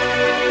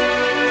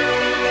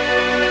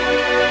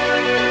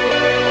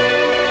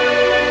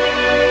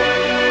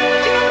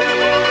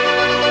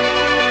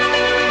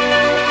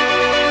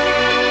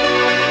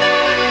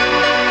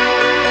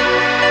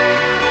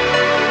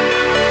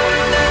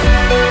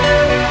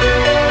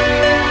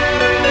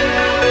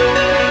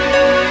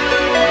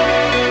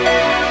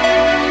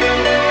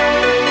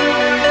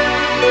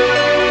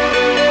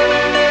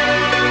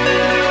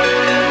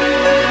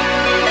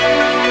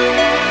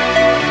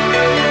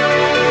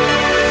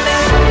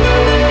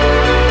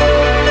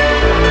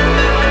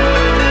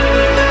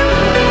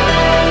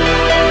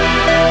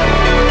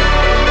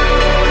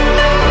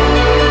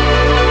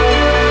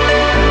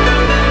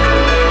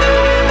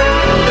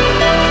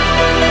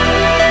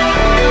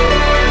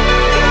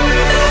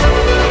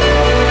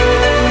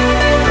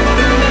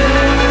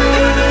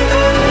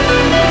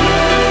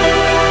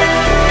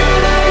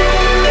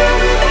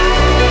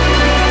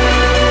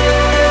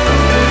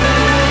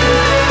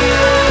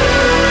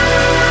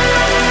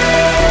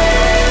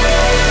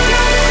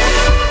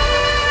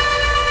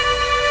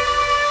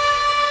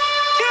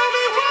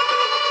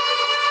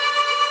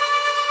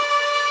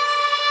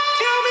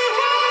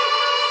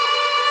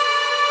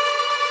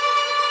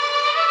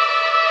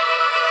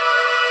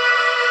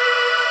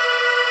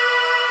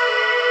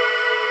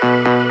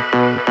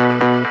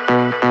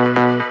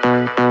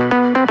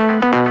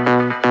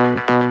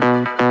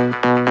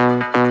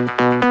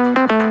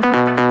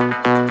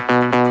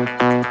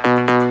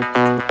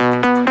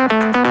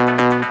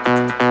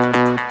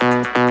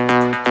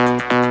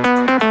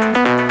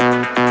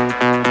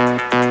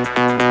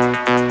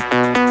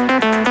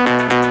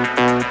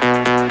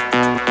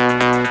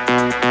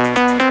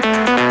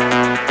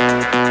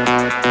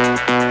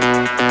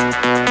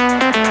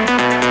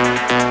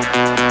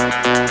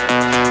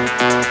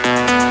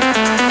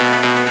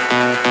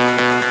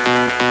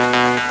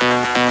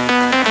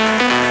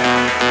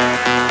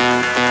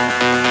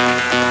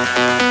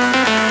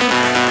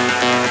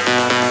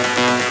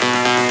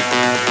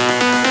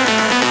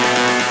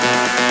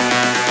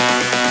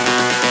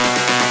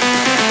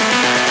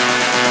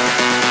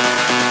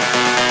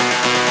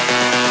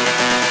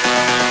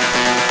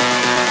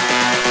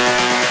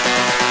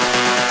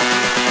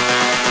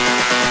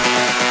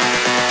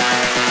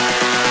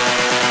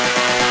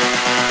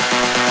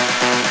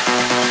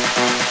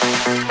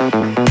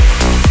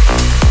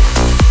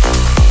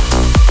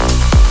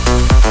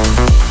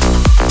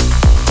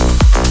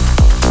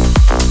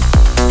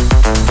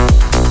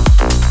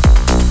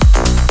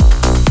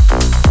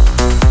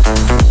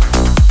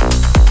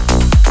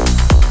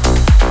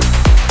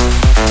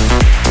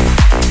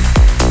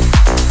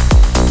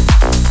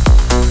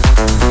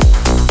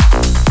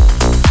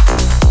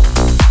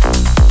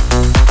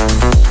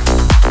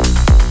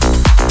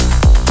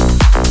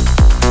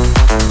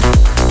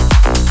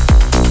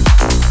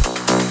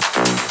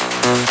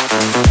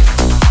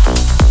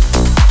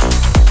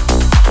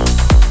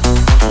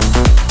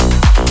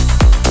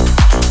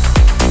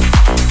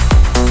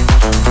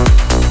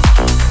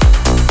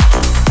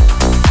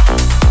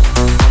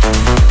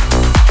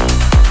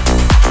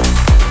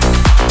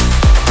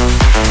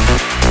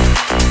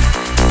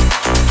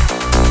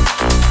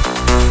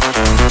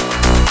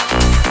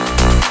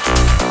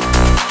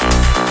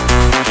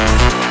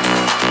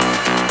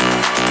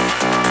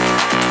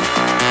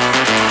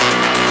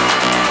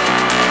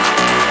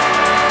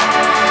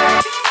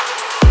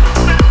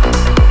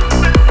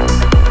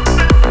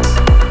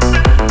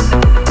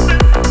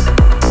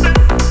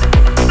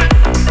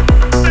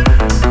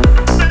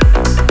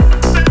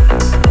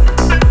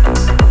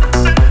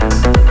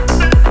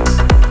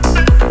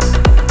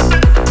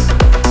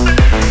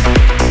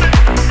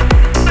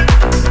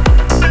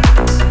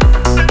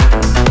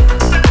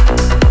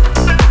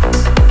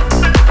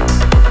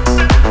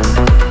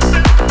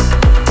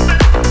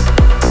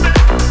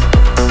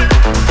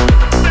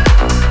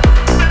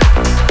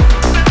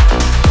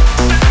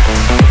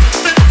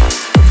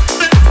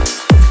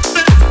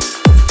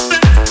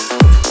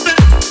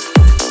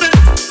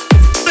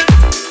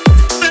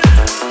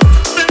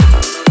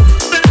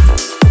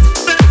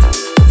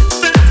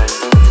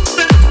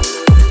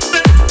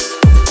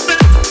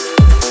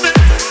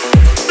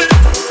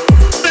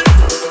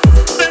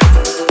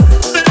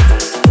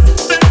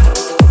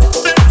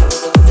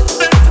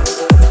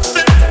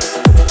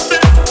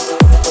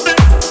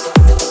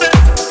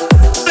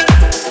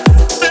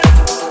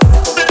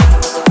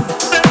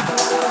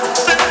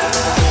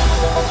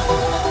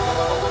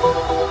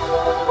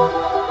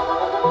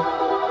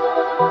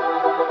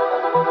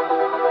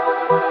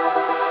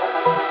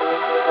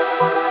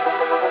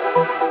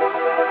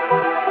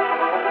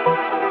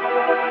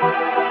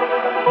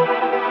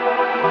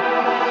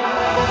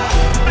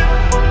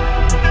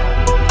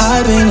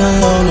 I've been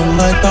alone in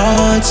my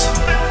thoughts.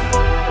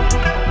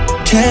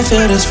 Can't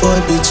feel this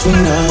void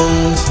between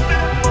us.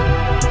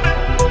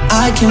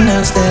 I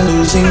cannot stand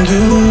losing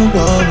you.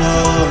 Whoa,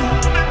 whoa.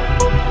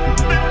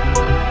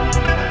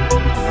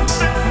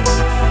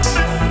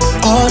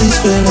 All these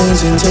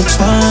feelings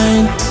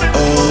intertwine.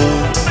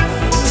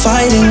 Oh,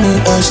 fighting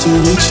the urge to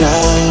reach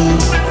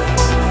out,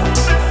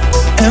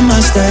 and my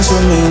stance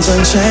remains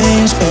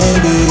unchanged,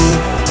 baby.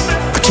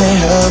 I can't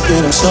help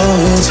it, I'm so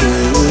into you.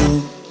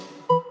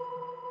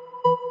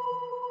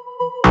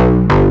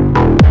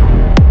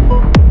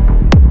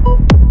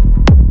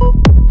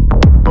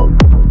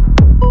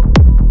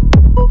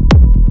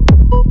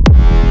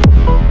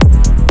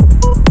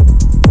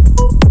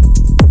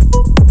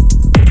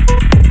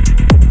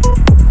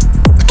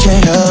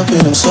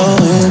 I'm so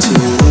into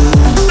you.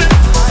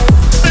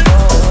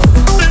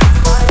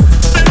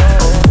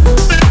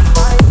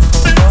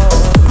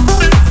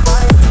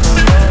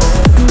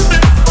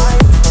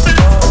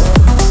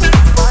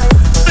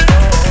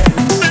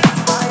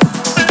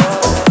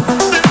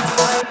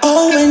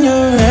 Oh, when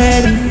you're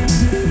ready,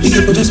 we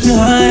can put this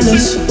behind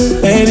us.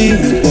 Baby,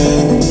 we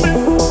can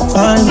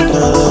find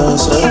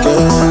us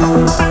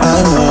again. I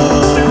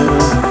know.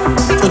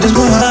 Put this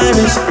behind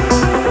us,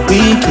 we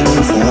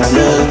can find us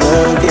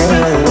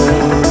again.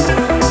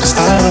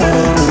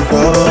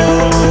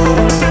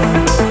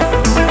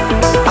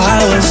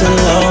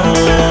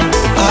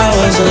 I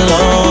was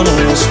alone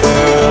in this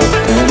world,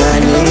 and I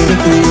needed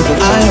people.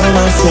 I on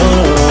my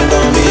funeral,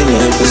 don't be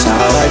late, 'cause how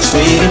I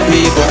treated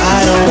people. I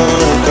don't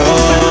wanna go,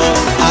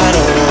 I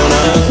don't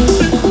wanna.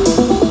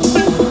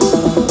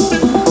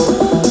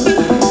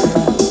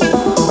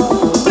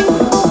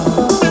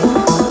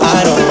 I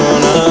don't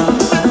wanna.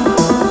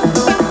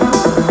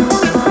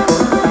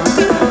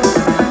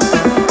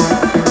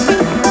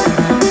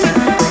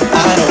 I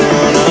don't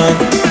wanna.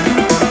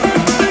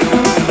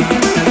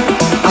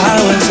 I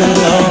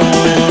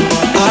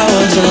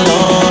was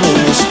alone in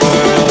this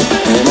world,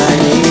 and I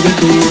needed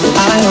people. I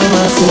on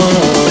my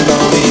funeral,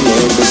 don't be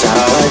late, 'cause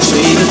how I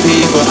treated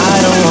people. I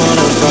don't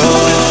wanna go.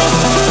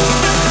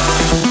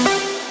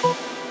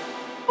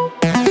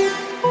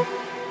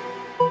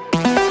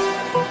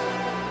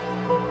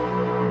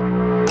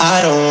 I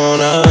don't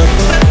wanna.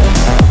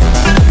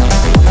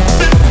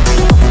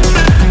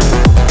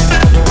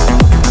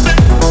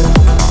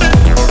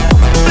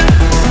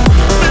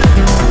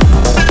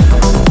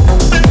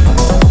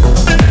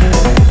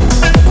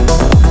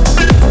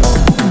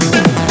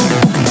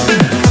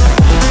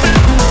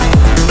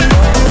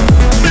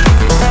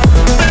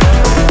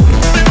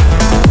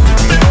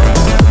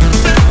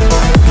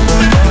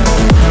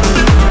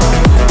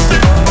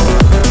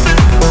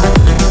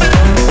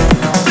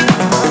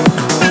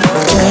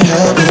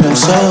 I'm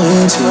so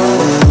into you.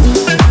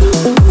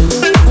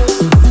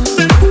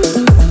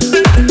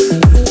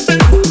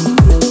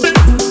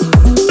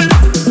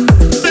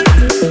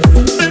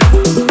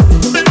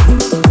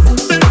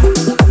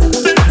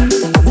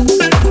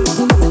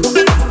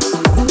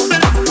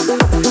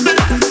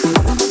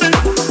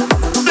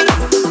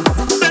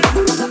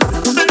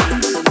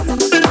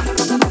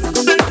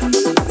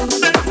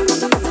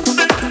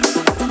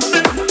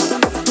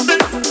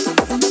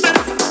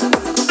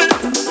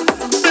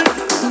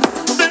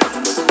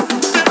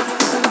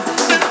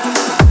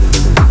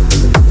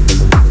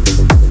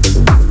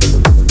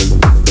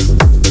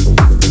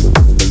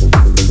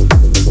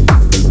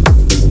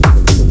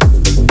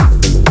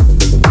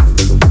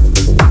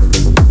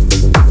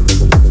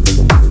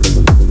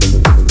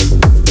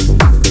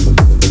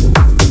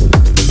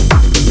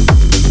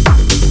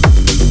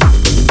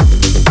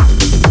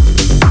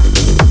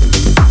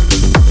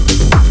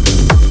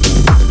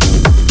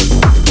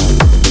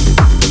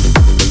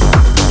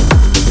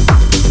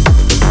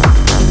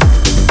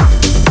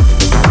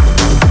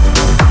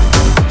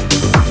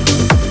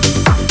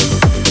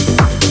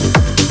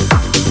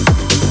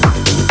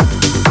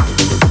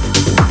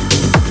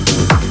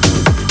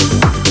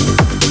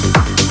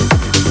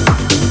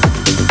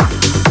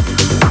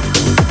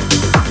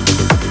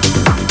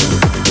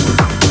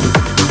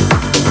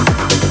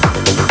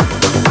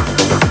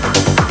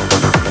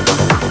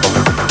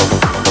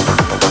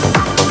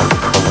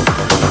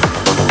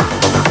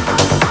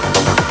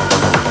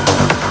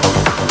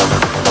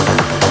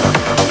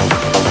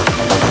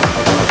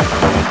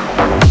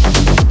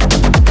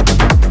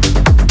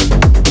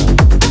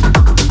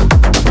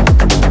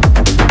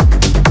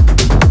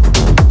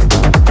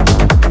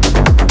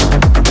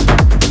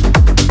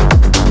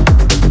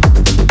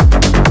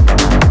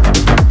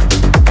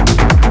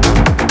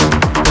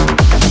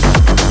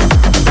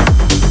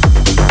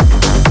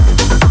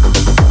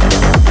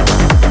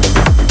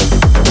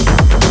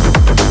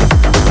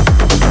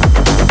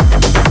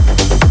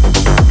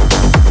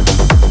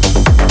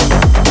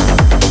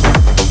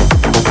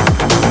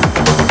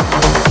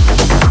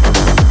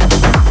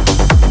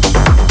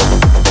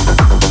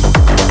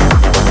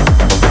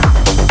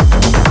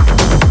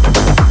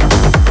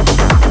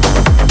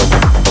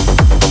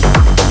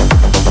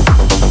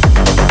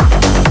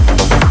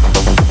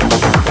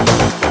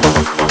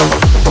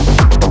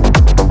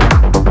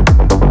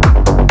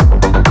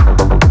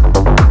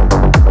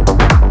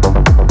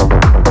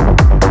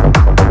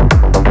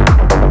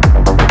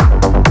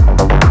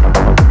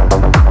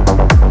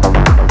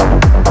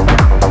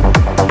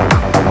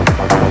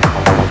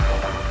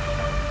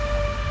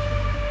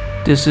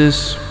 This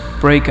is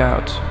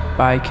Breakout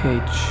by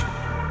Cage.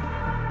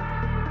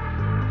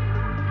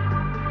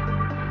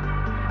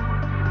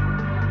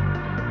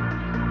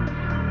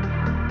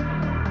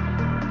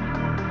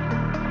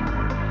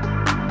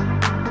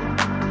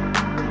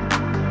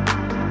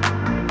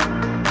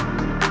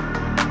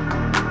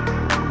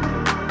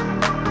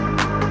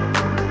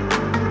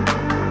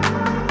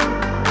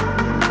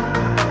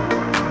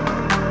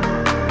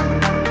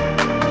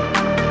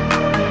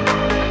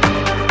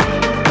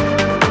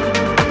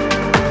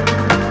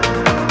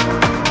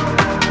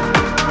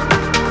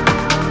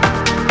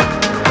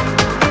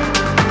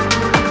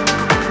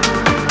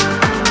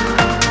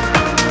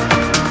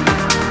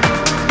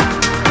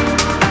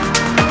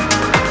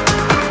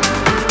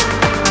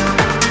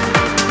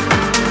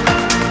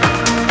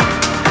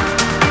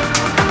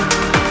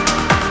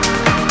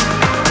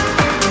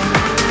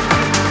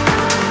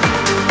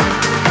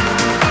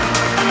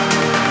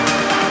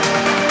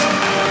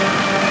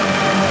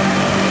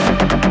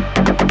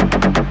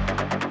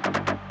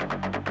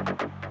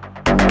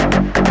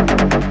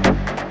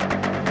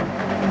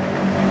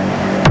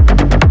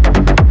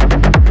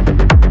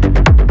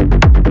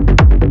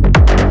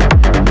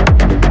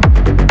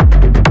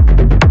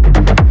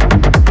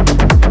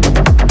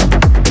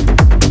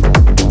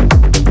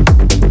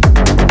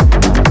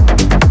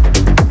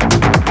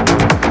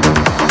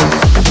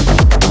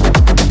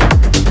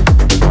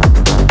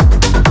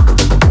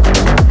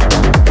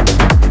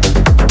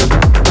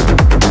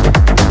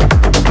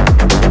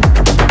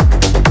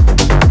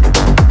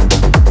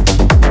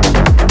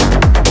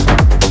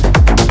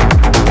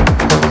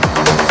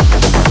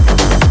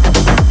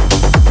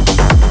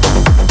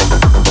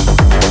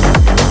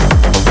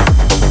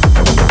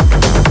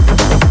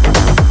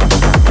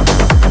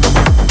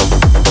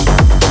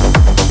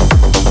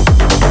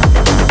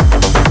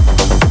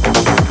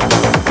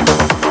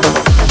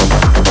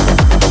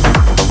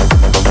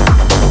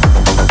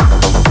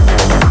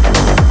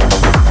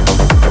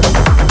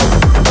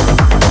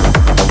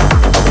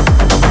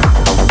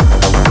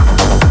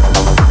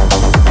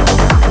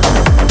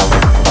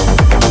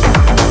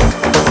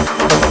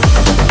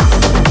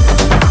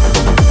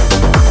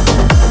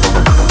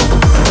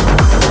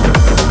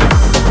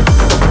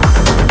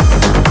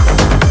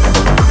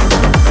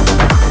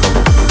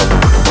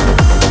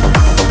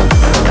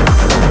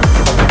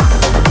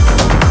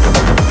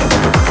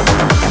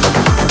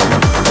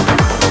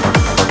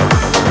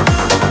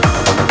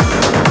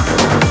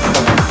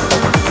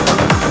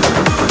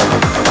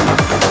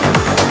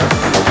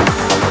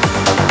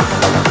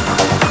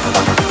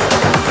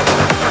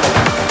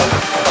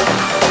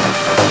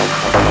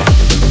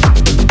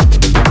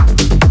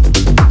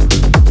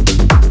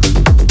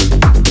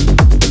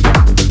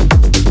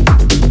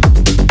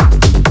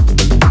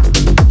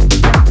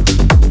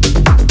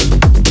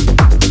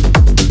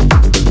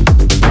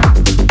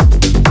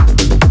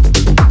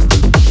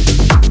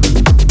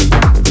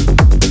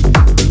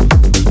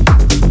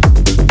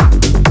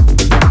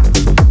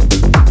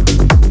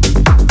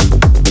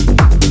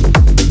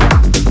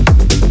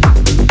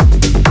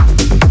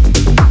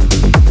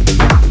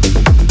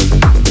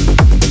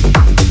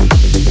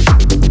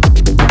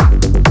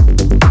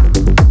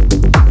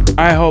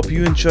 I hope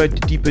you enjoyed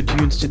the deeper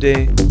tunes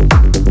today.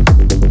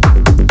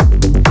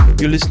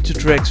 You listened to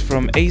tracks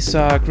from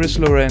Asar, Chris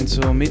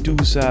Lorenzo,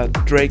 Medusa,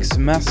 Drake's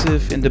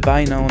Massive in the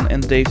Binone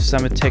and Dave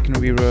Summit Techno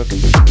Rework.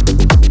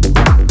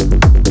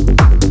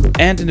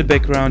 And in the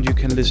background you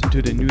can listen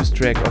to the newest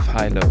track of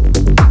Hilo.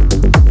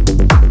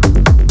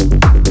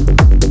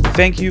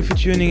 Thank you for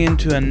tuning in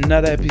to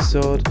another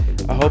episode.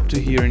 I hope to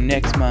hear you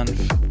next month.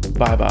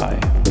 Bye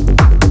bye.